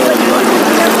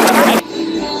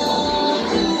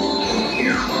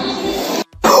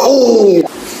 Oh!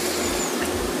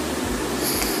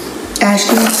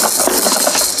 Ashton?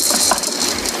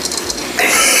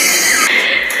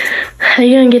 How are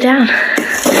you gonna get down?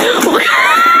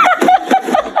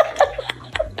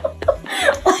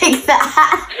 Like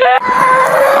that.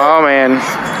 Oh, man. Look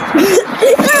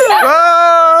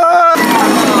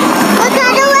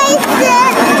how to waste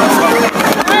it.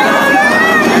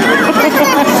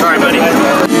 Sorry, buddy.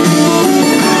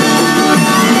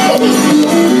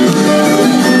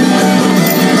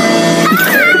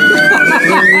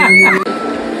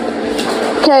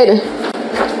 Kaden.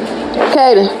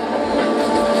 Kaden.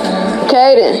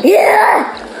 Kaden.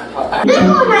 Yeah! This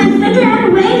one has figured out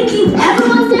a way to keep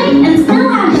everyone safe and still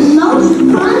have the most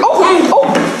fun day.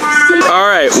 All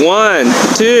right, 1,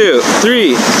 2,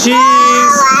 3, cheese. I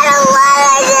don't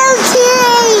want to do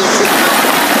cheese.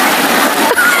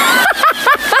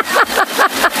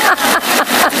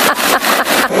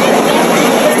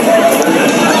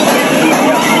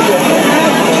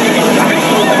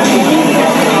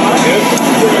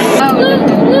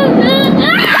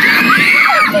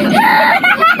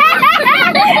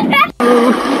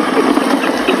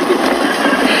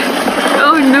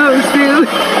 Oh no, Sue.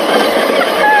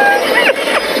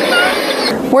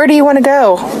 Where do you want to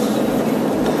go?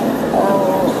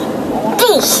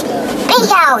 Beach.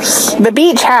 Beach house. The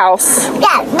beach house.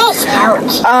 Yeah, beach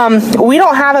house. We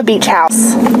don't have a beach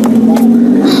house.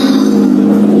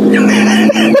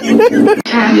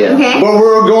 Yeah. But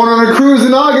we're going on a cruise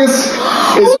in August.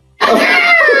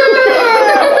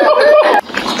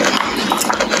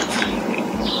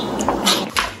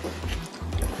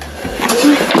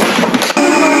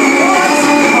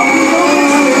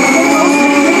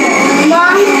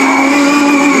 Mom,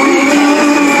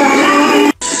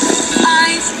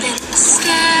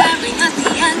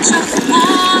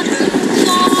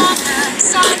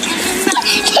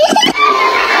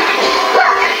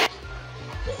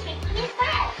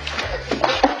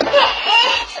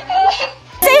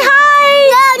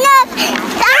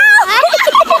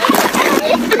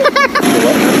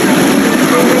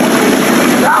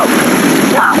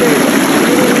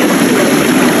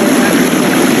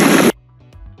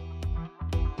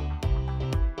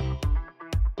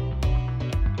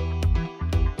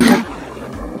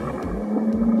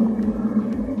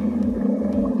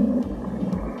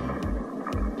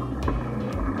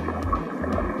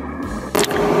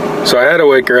 So I had to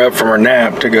wake her up from her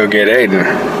nap to go get Aiden,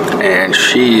 and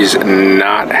she's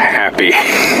not happy.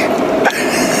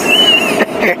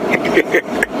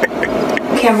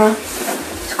 Camera.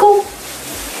 School.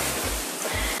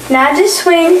 Now just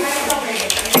swing.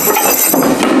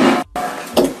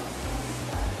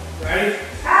 Ready?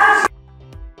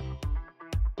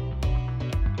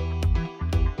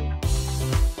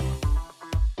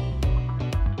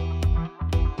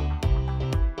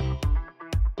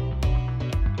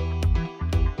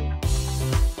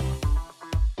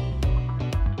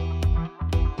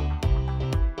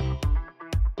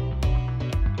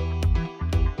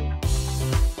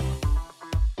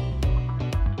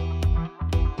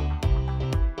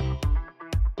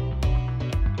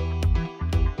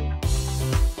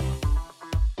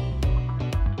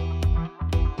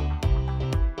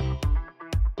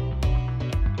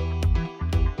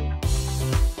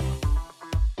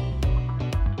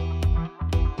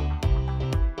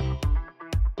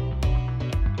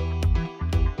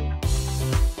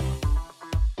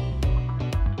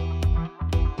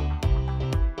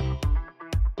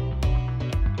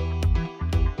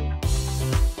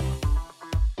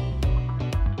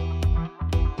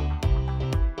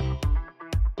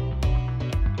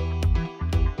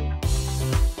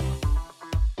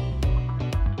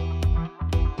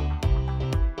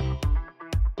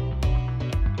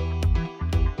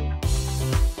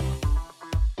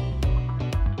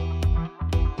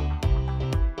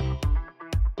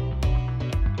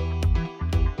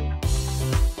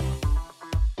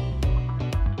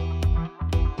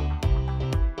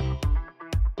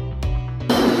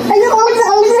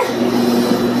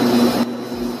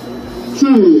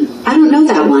 I don't know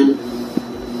that one.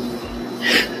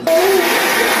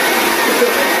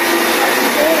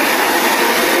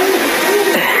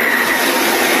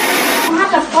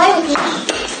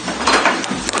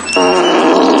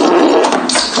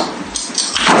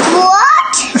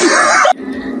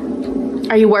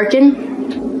 Are you working?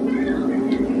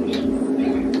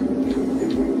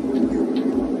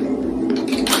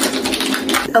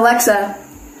 Alexa,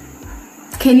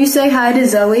 can you say hi to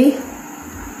Zoe?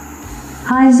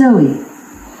 Hi, Zoe.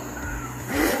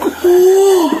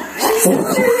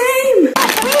 What's your name?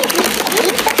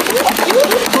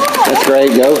 That's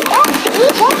great. Go.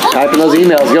 Type in those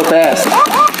emails. Go fast.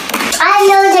 I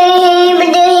know the name,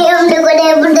 but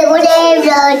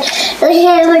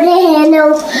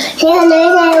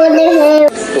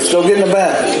Let's go get in the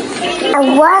bath.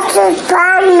 What's the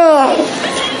promise?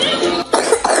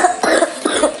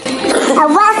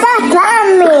 What's the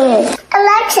promise?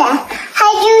 Alexa,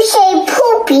 how do you say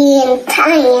poopy in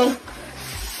Italian?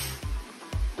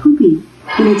 Poopy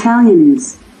in Italian is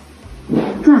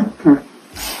caca.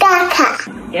 Caca.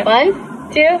 1,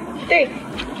 2, 3.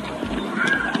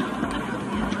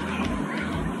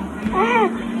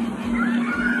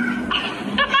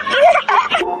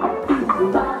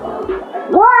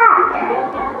 What?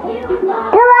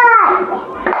 Come on.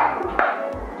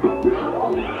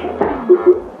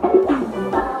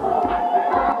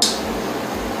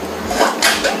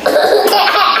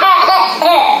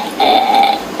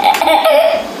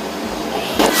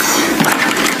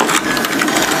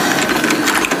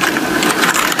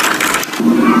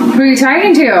 Who are you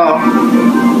talking to?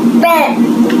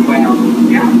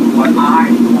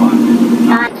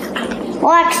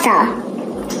 Alexa,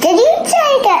 did you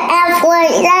take an F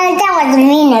word? That was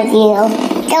mean of you.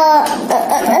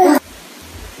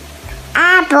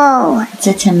 Apple. It's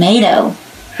a tomato.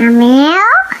 Tomato?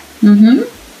 Mm-hmm.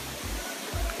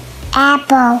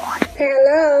 Apple.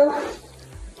 Hello.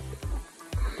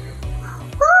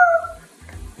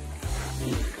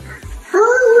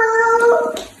 Hello.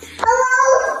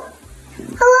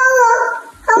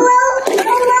 Hello.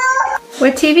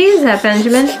 What TV is that,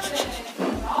 Benjamin?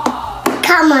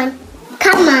 Come on.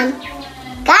 Come on.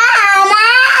 Come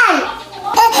on.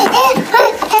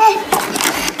 Okay.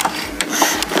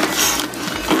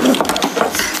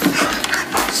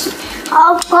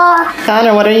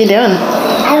 Connor, what are you doing?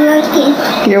 I'm working.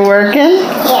 You're working?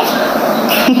 Yeah.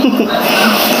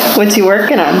 What's you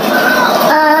working on?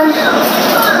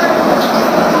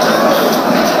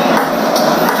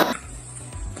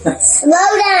 Slow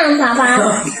down, Papa.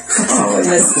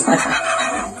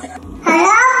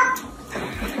 Hello?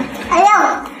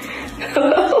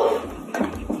 Hello?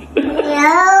 Hello?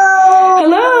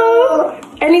 Hello?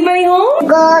 Anybody home?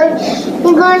 Go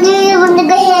to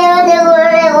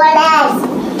what else?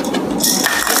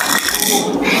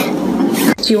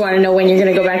 Do you want to know when you're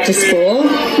going to go back to school?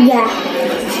 Yeah.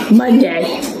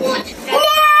 Monday.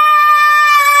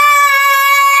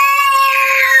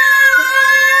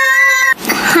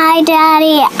 Hi,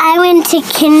 Daddy. I went to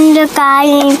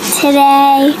kindergarten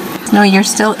today. No, you're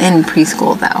still in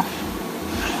preschool though.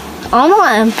 I'm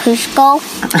not in preschool.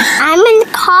 I'm in the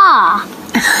car.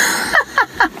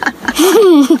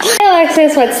 Hey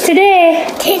Alexis, what's today?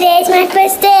 Today's my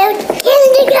first day of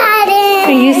kindergarten.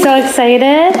 Are you so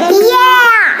excited?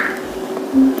 Yeah!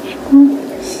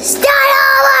 Start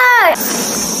over!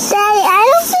 Daddy, I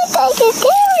don't think I can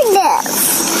carry this.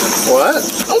 What?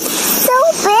 It's so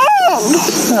big.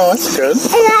 No, it's good. And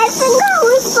I think I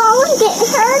was fall and get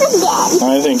hurt again.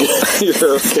 I think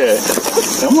you're okay.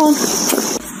 Come on.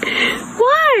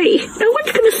 Why? No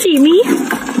one's gonna see me.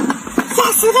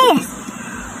 Yes, it is.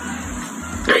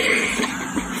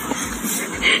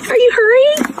 Are you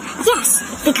hurrying? Yes,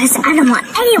 because I don't want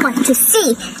anyone to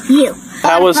see you.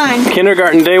 How was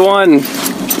kindergarten day 1?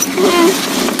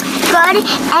 Good,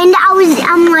 and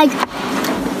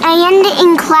and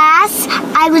in class,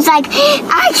 I was like,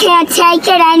 I can't take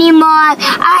it anymore.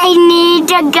 I need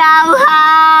to go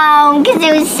home because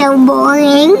it was so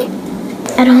boring.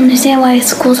 I don't understand why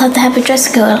schools have to have a dress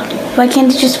code. Why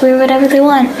can't they just wear whatever they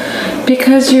want?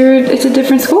 Because it's a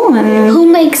different school. And who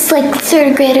makes like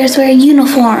 3rd graders wear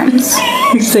uniforms?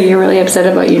 So you're really upset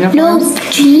about uniforms? No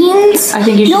jeans. I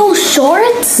think you should, no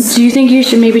shorts. Do you think you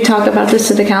should maybe talk about this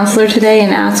to the counselor today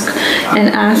and ask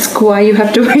why you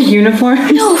have to wear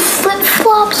uniforms? No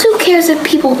flip-flops. Who cares if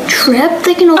people trip?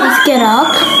 They can always get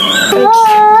up.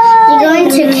 You're going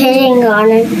to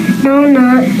kindergarten. No, I'm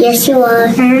not. Yes, you are.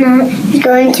 No, I'm not. You're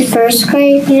going to 1st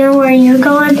grade. You know where you're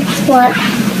going? What?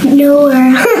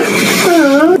 Nowhere.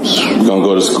 You gonna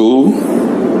go to school?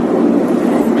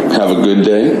 Have a good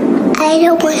day? I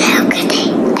don't want to have a good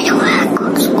day. I don't want to go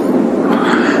to school.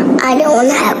 I don't want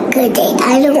to have a good day.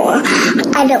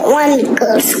 I don't want to go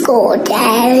to school,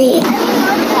 Daddy.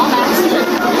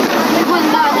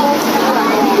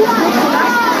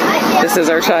 This is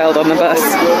our child on the bus.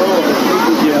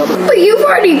 But you've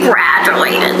already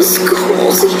graduated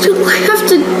school, so you don't have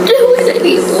to do it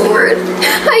anymore.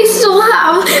 I still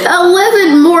have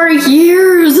 11 more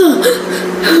years. And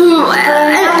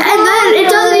then it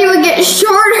doesn't even get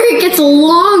shorter, it gets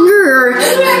longer.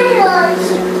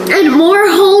 And more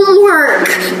homework.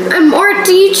 And more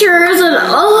teachers and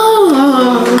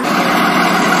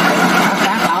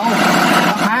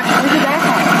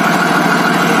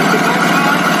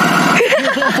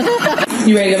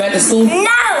You ready to go back to school? No!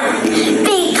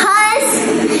 Because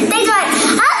they're going,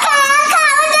 okay,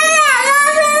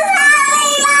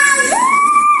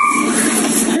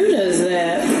 Who does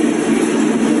that?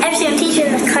 every single teacher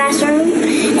in the classroom,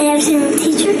 and every single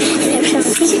teacher, and every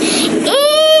single teacher, even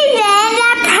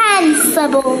the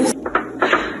principals.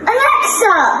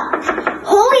 Alexa,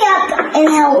 hurry up and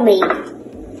help me.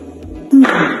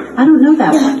 I don't know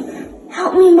that one.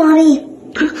 Help me, Mommy.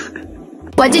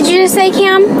 What did you just say,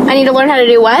 Cam? I need to learn how to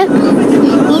do what?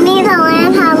 You need to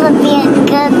learn how to be a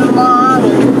good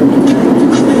mommy.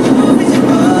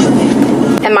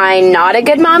 Am I not a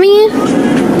good mommy?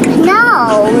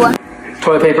 No.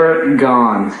 Toilet paper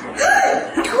gone.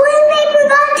 Toilet paper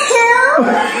gone too?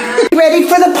 You ready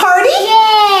for the party?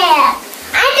 Yeah.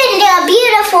 I'm gonna do a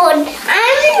beautiful.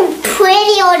 I'm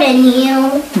prettier than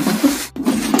you.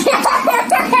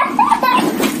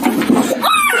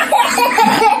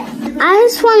 I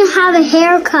just want to have a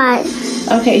haircut.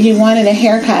 Okay, you wanted a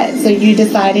haircut, so you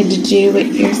decided to do it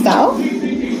yourself?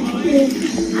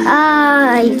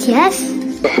 Yes.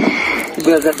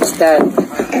 Because at the start.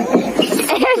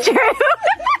 Andrew.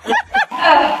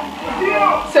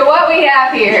 So what we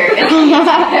have here is going to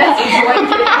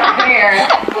put our hair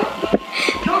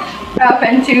up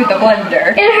into the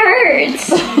blender. It hurts.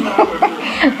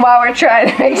 While we're trying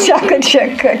to make chocolate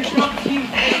chip cookies.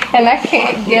 And I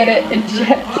can't get it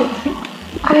ejected.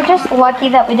 I'm just lucky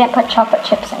that we didn't put chocolate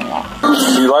chips in there.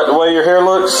 You like the way your hair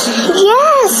looks?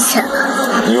 Yes.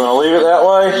 You want to leave it that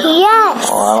way? Yes.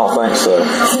 Oh, I don't think so.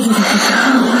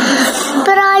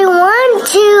 But I want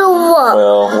to.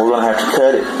 Well, we're going to have to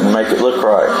cut it and make it look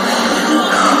right.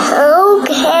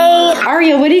 Okay.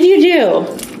 Aria, what did you do?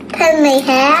 Cut my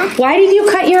hair. Why did you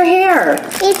cut your hair?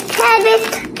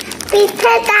 Because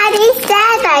Daddy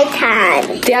said I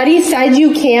can. Daddy said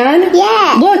you can?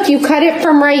 Yeah. Look, you cut it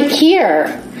from right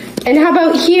here. And how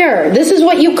about here? This is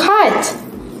what you cut.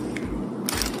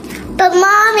 But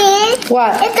Mommy,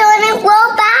 what? It doesn't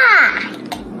grow back.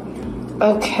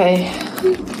 Okay.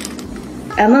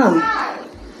 Emma,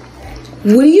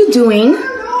 what are you doing?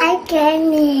 I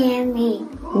can't hear me.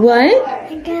 What?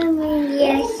 I can't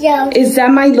hear you. Is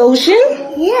that my lotion?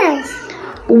 Yes.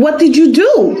 What did you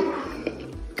do?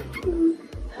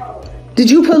 Did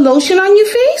you put lotion on your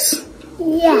face?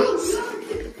 Yes.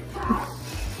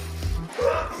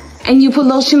 And you put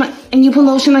lotion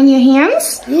on your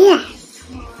hands? Yes.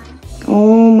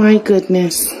 Oh my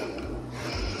goodness.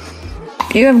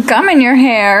 You have gum in your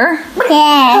hair.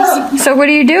 Yes. So what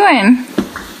are you doing?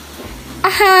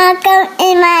 Gum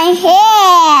in my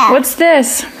hair. What's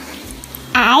this?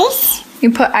 Ice?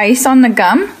 You put ice on the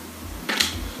gum?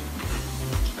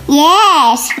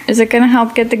 Yes. Is it gonna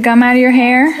help get the gum out of your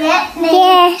hair?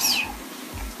 Yes.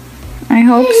 I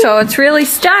hope so. It's really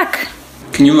stuck.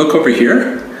 Can you look over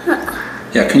here?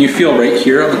 Yeah, can you feel right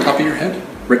here on the top of your head?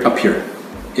 Right up here.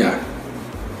 Yeah.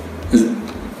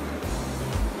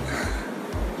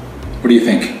 What do you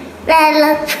think? That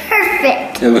looks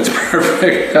perfect. It looks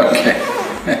perfect. Okay.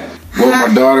 Well,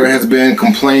 my daughter has been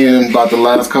complaining about the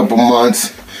last couple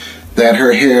months that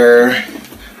her hair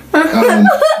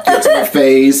gets in her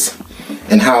face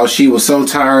and how she was so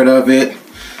tired of it.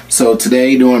 So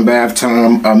today during bath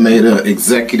time, I made an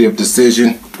executive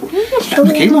decision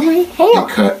and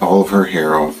cut all of her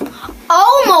hair off.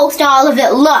 Almost all of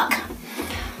it, look.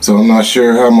 So I'm not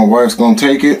sure how my wife's gonna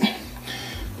take it,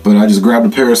 but I just grabbed a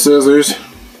pair of scissors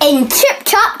And chip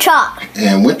chop chop.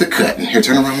 and went to cutting. Here,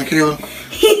 turn around, Michaela.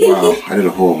 Wow, I did a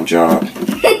horrible job.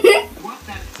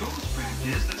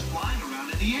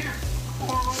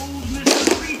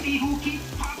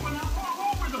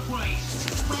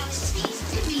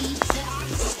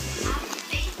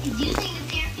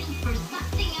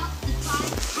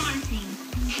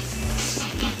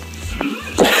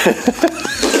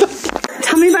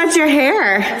 Tell me about your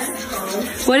hair.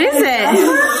 What is it? A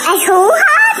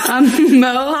mohawk? A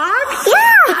mohawk?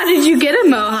 Yeah. How did you get a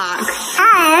mohawk?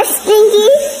 Stinky.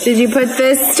 Did you put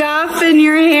this stuff in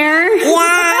your hair?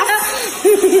 Yeah.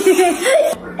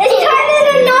 It's harder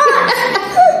than not.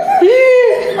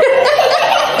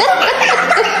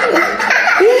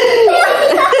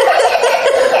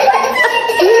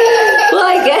 Well, I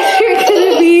guess you're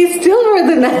gonna be still for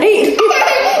the night.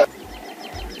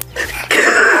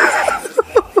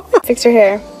 Fix your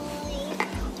hair.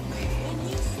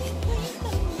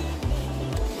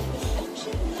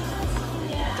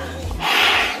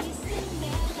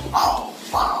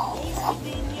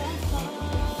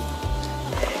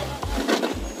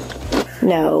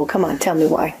 No, come on, tell me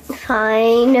why.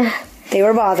 Fine. They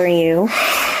were bothering you.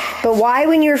 But why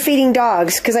when you were feeding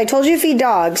dogs? Because I told you to feed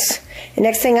dogs, and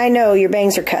next thing I know, your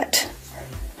bangs are cut.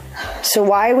 So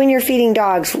why when you're feeding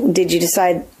dogs did you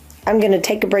decide, I'm going to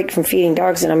take a break from feeding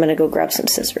dogs and I'm going to go grab some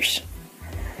scissors?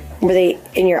 Were they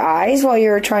in your eyes while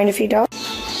you were trying to feed dogs?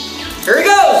 Here he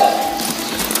goes!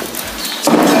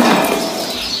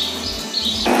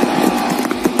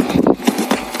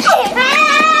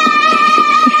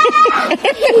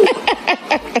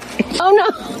 Oh no!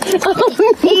 Oh,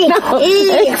 no.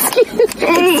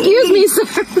 Excuse me, sir.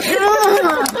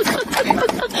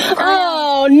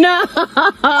 Oh no!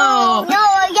 Oh no,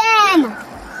 again!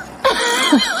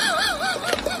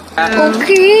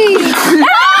 Okay.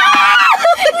 No!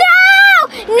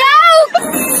 No!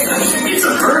 It's a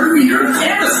bird feeder and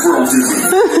a squirrel tooth.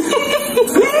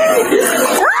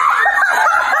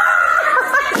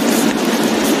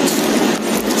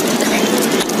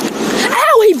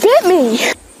 Ow, he bit me!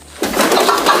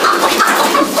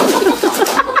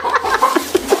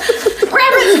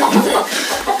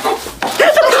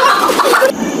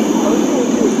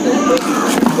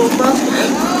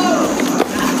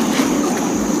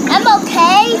 I'm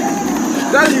okay.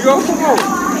 There you go, come on.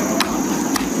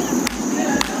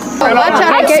 Watch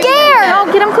out. I'm scared! No,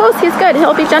 get him close. He's good.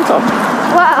 He'll be gentle.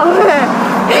 Wow.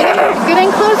 Get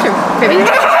in closer. Baby.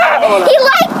 He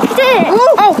liked it! Oh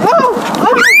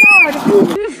my god!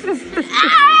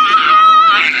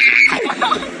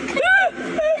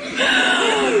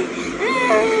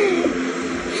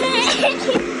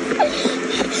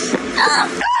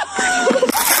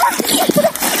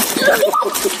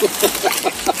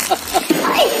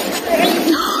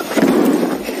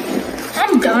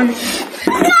 I'm done.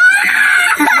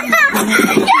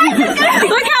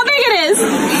 Look how big it is.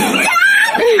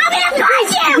 I'm gonna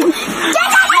punch you!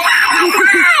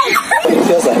 It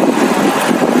feels like.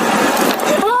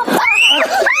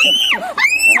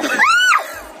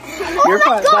 You're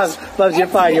fine, Bubs, you're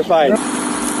fine, you're fine.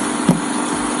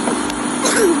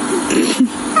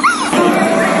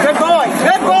 Good boy,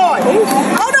 good boy!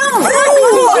 Oh no!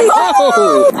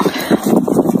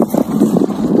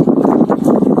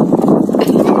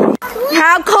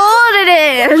 How cold it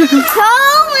is!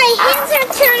 Oh, my hands are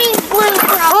turning blue.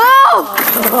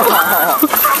 Oh!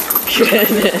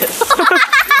 Goodness.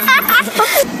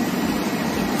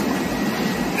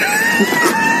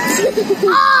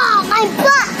 Oh, my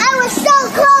butt! I was so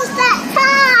close that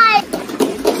time!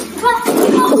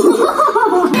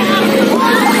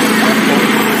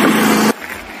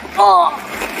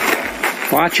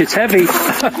 Watch, it's heavy.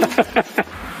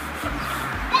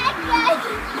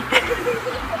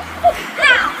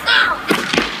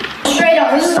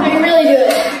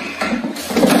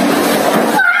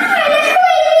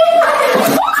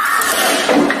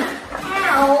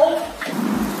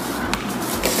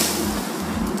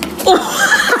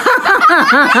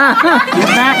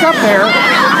 back up there.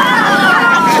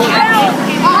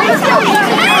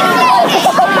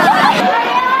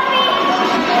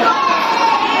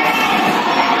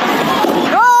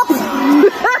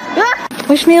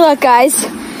 Wish me luck, guys.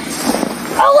 11!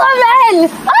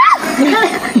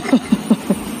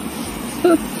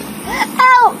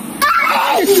 Ow!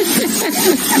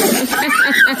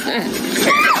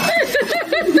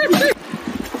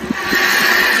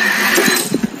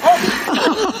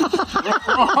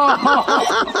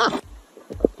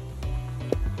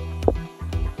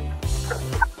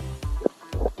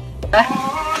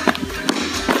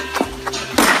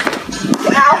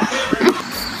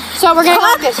 So we're gonna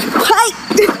have this.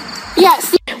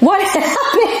 Yes. What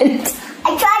happened? I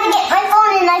tried to get my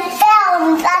phone and I fell,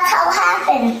 and that's how it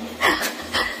happened.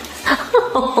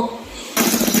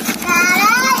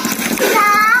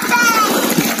 Stop it!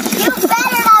 You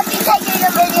better not be taking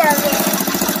a video of it.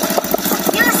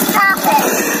 You stop it.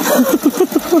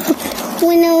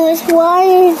 When I was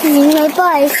riding my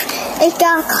bike, it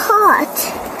got caught.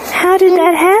 How did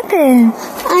that happen?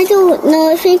 I don't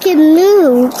know. I think it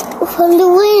moved from the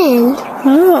wind.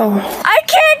 Oh. I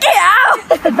can't get out!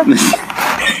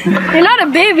 You're not a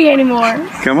baby anymore.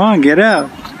 Come on, get out.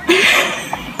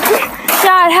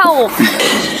 God help.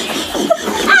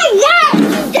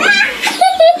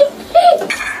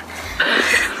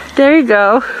 There you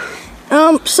go.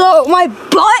 So my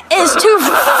butt is too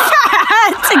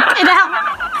fat to get out.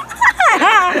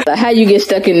 How you get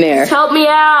stuck in there? Help me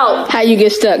out. How you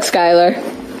get stuck, Skylar?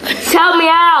 Help me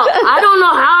out. I don't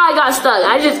know how I got stuck.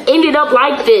 I just ended up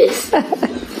like this.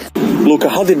 Luca,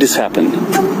 how did this happen?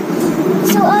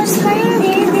 So I was trying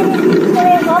there, then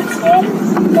I walked there,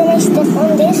 then I stepped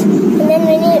on this, and then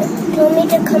when he told me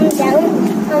to come down,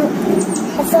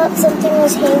 I thought something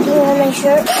was hanging on my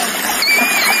shirt.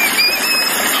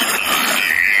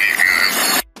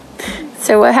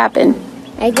 So what happened?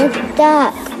 I got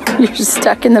stuck. You're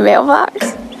stuck in the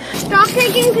mailbox? Stop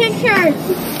taking pictures.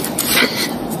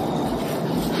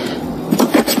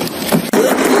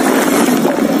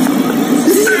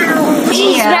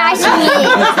 She's smashing me.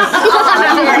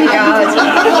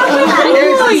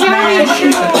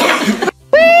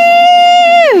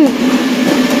 Woo!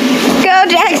 Go,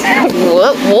 Jackson!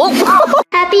 Whoop, whoop.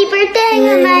 Happy birthday,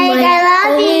 Mike. I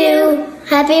love you.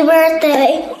 Happy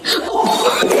birthday.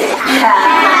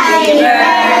 Happy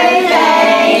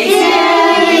birthday to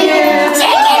you.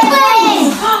 Take it,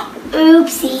 please.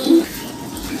 Oopsie.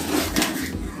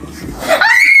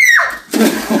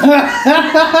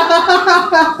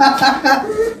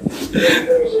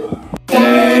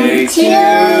 Day to you.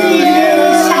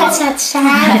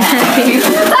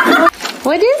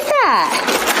 What is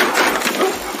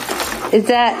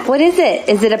that? What is it?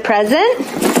 Is it a present?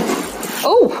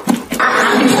 Oh.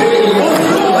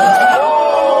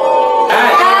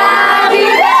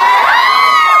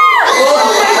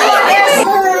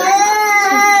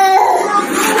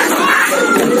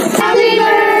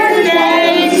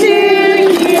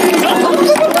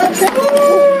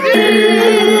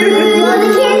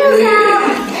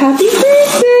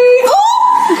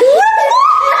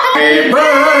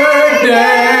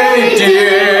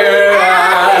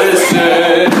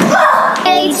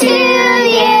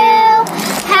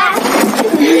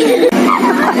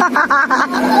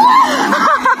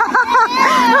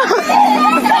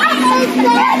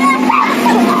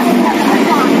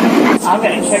 I'm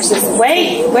gonna catch this.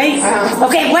 Wait.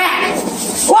 Okay, whack.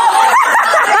 Whoa!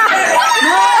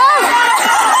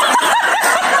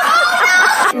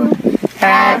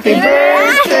 Happy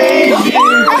birthday to you.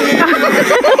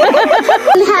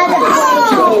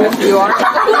 You are.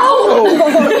 Happy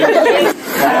birthday to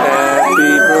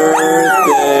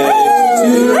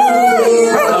you.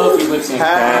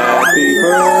 Happy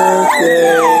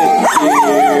birthday,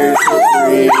 dear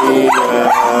Sabrina.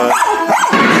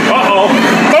 Uh-oh.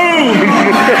 Boom!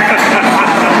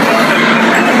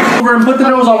 Over and put the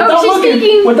nose on without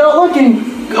looking. Without looking.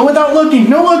 Go without looking.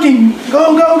 No looking.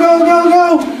 Go, go, go, go,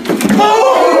 go. Oh!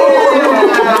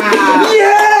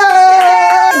 Yeah!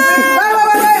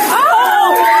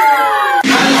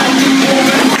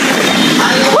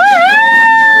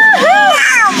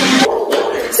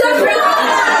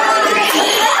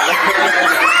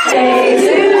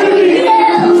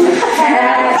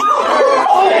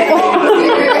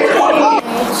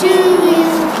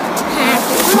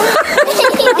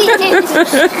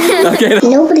 Okay.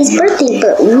 Nobody's birthday,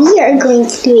 but we are going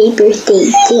to do a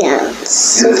birthday dance.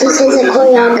 So this is a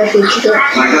choreography to do.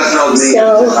 So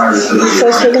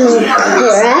first we're going to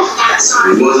clap.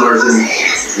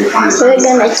 We're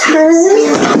going to turn.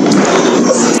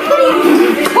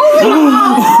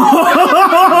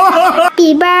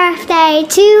 Happy birthday birthday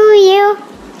to you.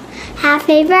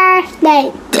 Happy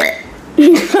birthday.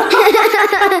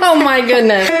 Oh my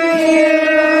goodness.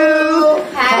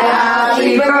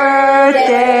 Happy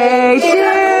birthday to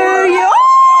you.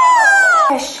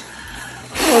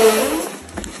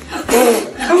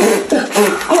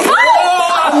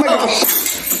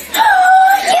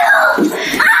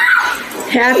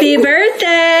 Happy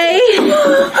birthday.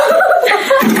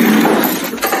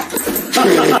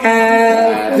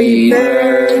 Happy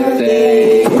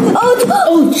birthday.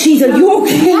 Oh, jeez, are you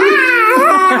okay?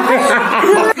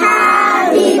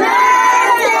 Happy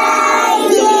birthday,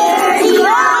 dear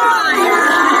Ivana.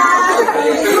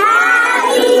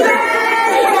 Happy birthday.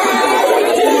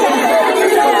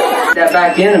 That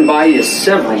back in and buy you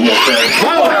several more things.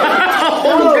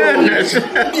 Oh, goodness. Are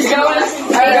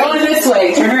you going this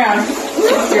way? Turn around.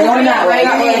 You're going that way.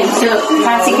 So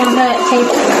Cassie can take.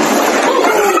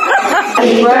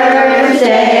 Happy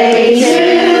birthday to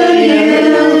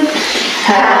you.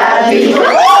 Happy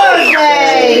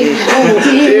birthday,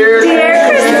 dear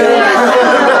Christmas.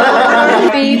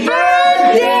 Happy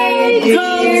birthday,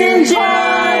 Golden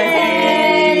Johnny.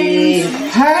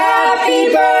 Happy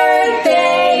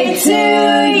birthday to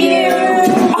you.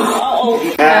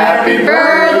 Happy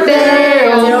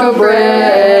birthday, Uncle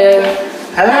Brett.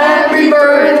 Happy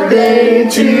birthday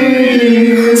to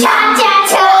you.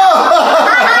 Cha-cha-cha.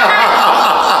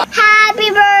 Happy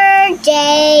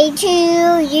birthday to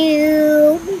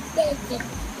you.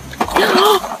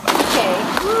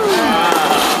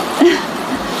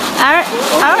 Alright.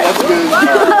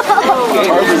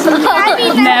 Happy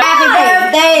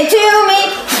birthday to me.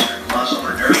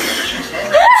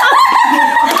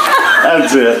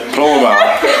 That's it. Pull them out.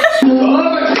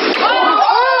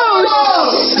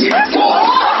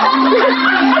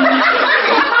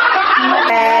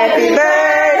 Happy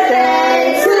birthday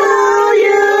to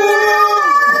you.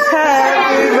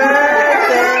 Happy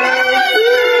birthday to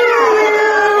you.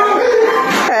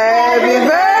 Happy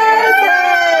birthday.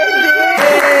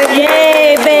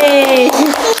 Yay, babe.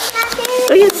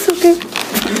 Oh, you're so good.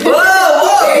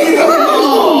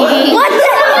 What the?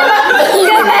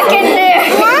 Go back in there.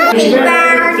 Happy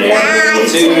birthday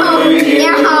to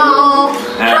you.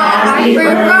 Happy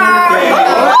birthday.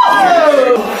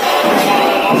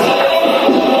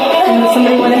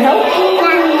 Somebody want to help?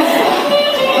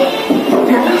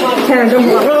 Karen, don't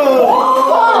go.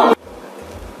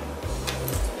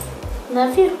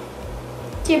 Love you.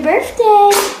 It's your birthday.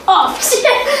 Oh,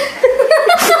 shit.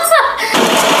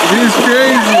 He's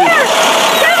crazy.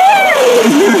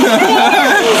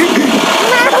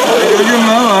 Give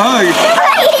Mama a hug.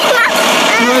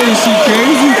 What, is she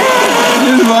crazy?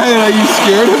 Just Ryan, are you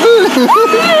scared of it?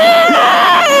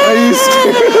 Are you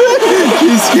scared of it?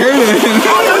 She's scared of it.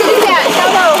 Don't do that.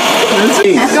 No. Let's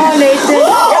Go, Nathan.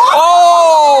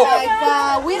 Oh! My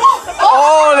God. We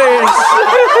Holy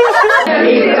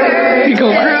You go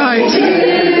cry.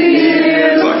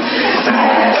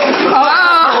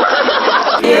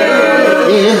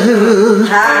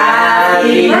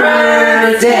 Happy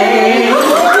birthday.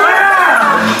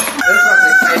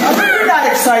 You're not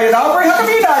excited, Aubrey. How come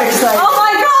you're not excited? Oh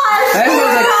my gosh. That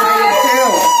was excited too.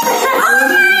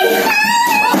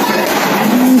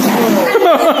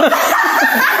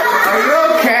 Are you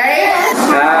okay?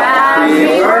 Happy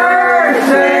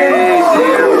birthday,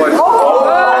 dear.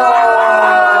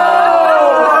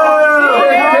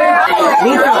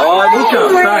 Nico,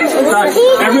 back.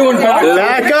 Everyone back.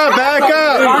 Back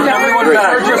up. Everyone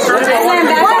back.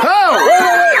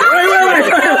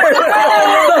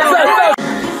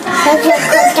 Have you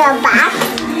put them back?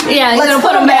 Yeah, you're gonna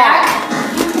put them back.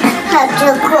 Have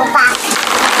you go back?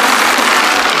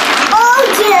 Oh,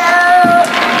 dear.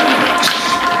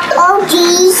 Oh,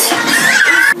 geez.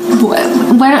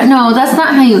 No, that's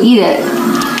not how you eat it.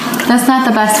 That's not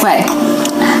the best way.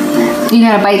 You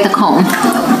gotta bite the cone.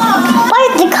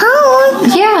 Bite the cone?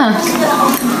 Yeah.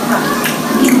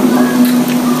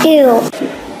 Ew.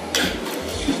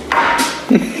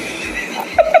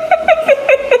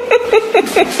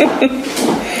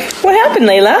 What happened,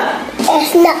 Layla?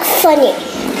 It's not funny.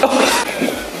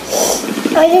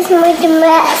 I just made a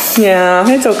mess. Yeah,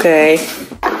 it's okay.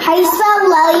 Hey, some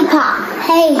lollipop.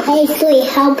 Hey, sweet,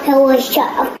 help her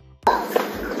shut up.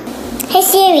 Hey,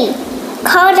 Siri,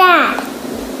 call Dad.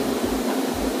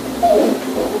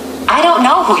 I don't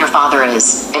know who your father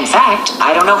is. In fact,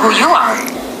 I don't know who you are.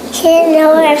 She doesn't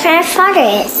know where my father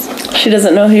is. She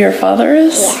doesn't know who your father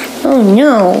is? Yeah. Oh,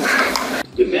 no.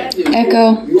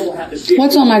 Echo,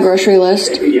 what's on my grocery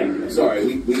list?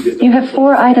 You have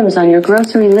 4 items on your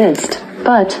grocery list.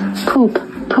 Butt, poop,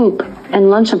 and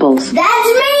Lunchables.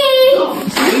 That's me!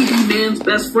 may be man's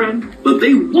best friend, but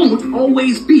they won't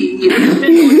always be.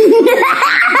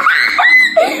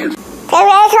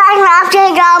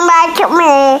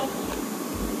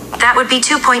 That would be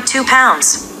 2.2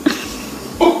 pounds.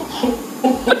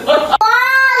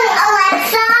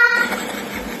 Alexa.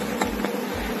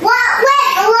 What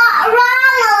went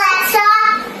wrong, Alexa?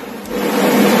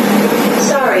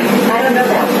 Sorry, I don't know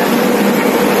that one.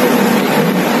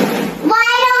 Why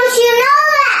don't you know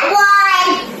that one?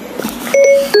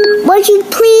 Would you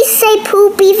please say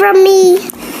poopy from me?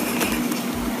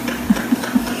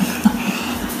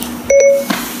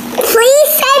 Please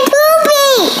say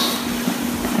poopy!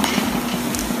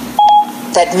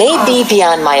 That may be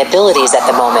beyond my abilities at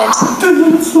the moment.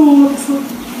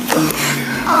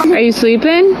 Are you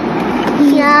sleeping?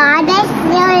 No, I just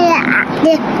really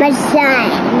my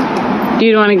sun.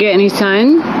 You don't want to get any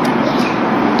sun?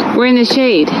 We're in the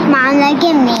shade. Mom, look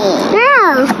at me.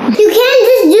 No. You can't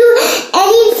just do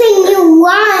anything you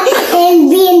want and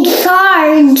be in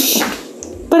charge.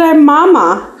 But I'm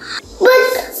Mama. But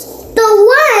the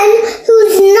one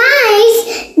who's nice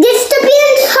gets to be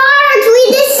in charge. We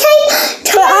just take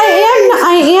turns. But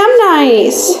I am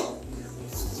nice.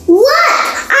 What?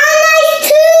 I'm nice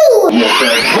too.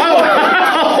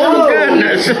 Oh,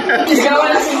 goodness. You're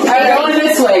going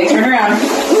this way. Turn around.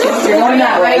 You're going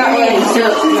that way. So,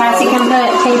 Cassie, come to the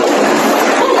table.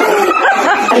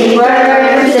 Happy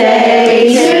birthday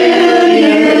to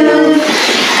you.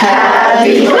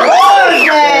 Happy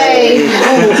birthday,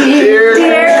 dear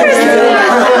Christmas.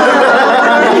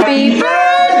 Happy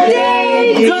birthday,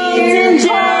 dear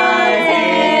Johnny.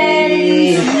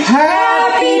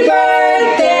 Happy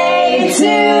birthday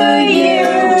to you.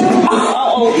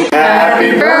 Happy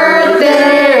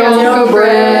birthday, Uncle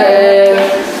Brett.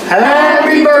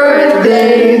 Happy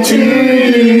birthday to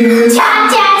you.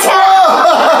 Cha-cha-cha.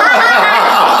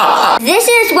 This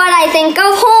is what I think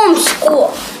of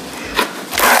homeschool.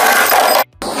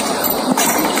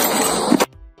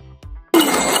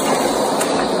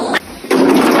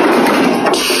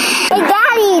 Hey,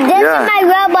 Daddy, this is my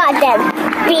robot then.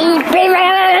 Beep, beep,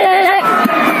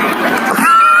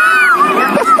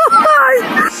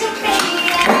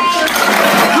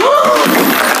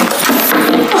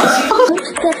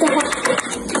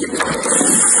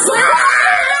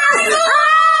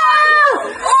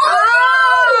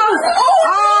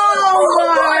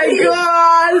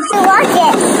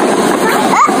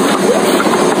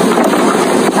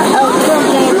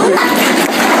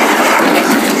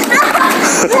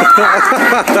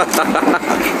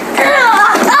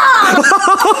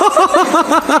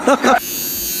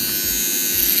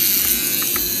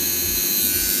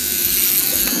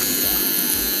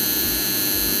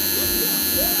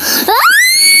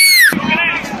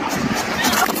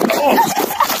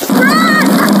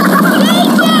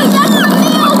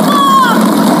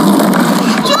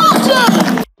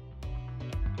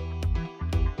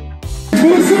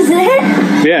 This is it?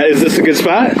 Yeah, is this a good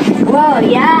spot? Well,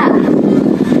 yeah.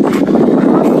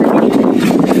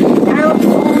 Now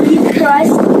only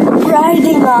trust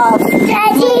riding off.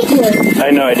 Daddy!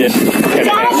 I know I did.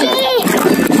 Daddy!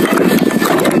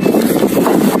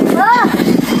 Look!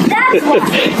 That's why.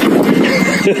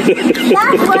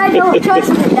 That's why I don't trust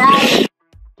you, Dad.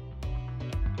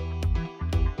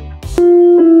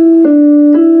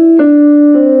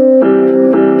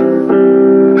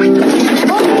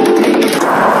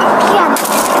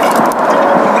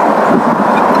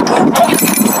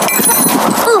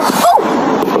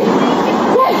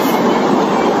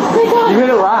 You hit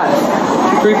it live.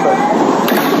 3 foot.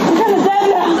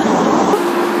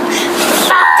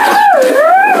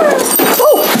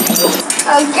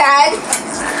 Oh God.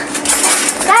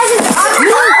 Guys, it's on.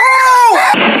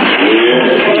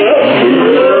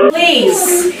 Please.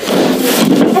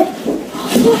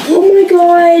 Oh my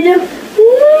God.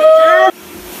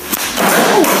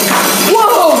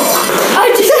 Whoa! I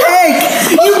just. Hey!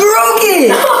 You broke it!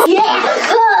 Yeah,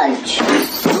 coach.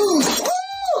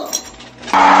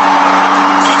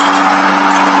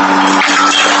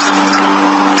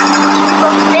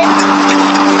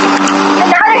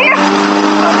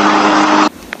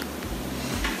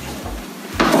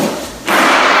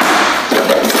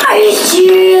 Are you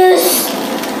serious?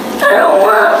 I don't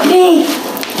want me.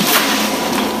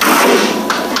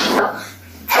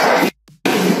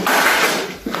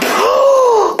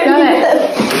 Got it.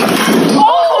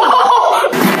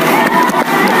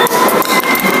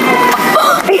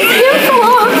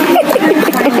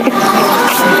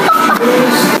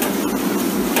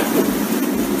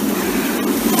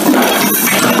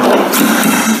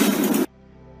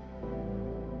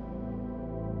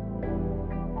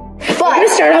 But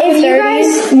if you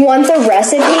guys want the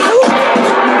recipe,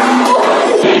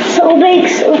 so big,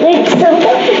 so big, so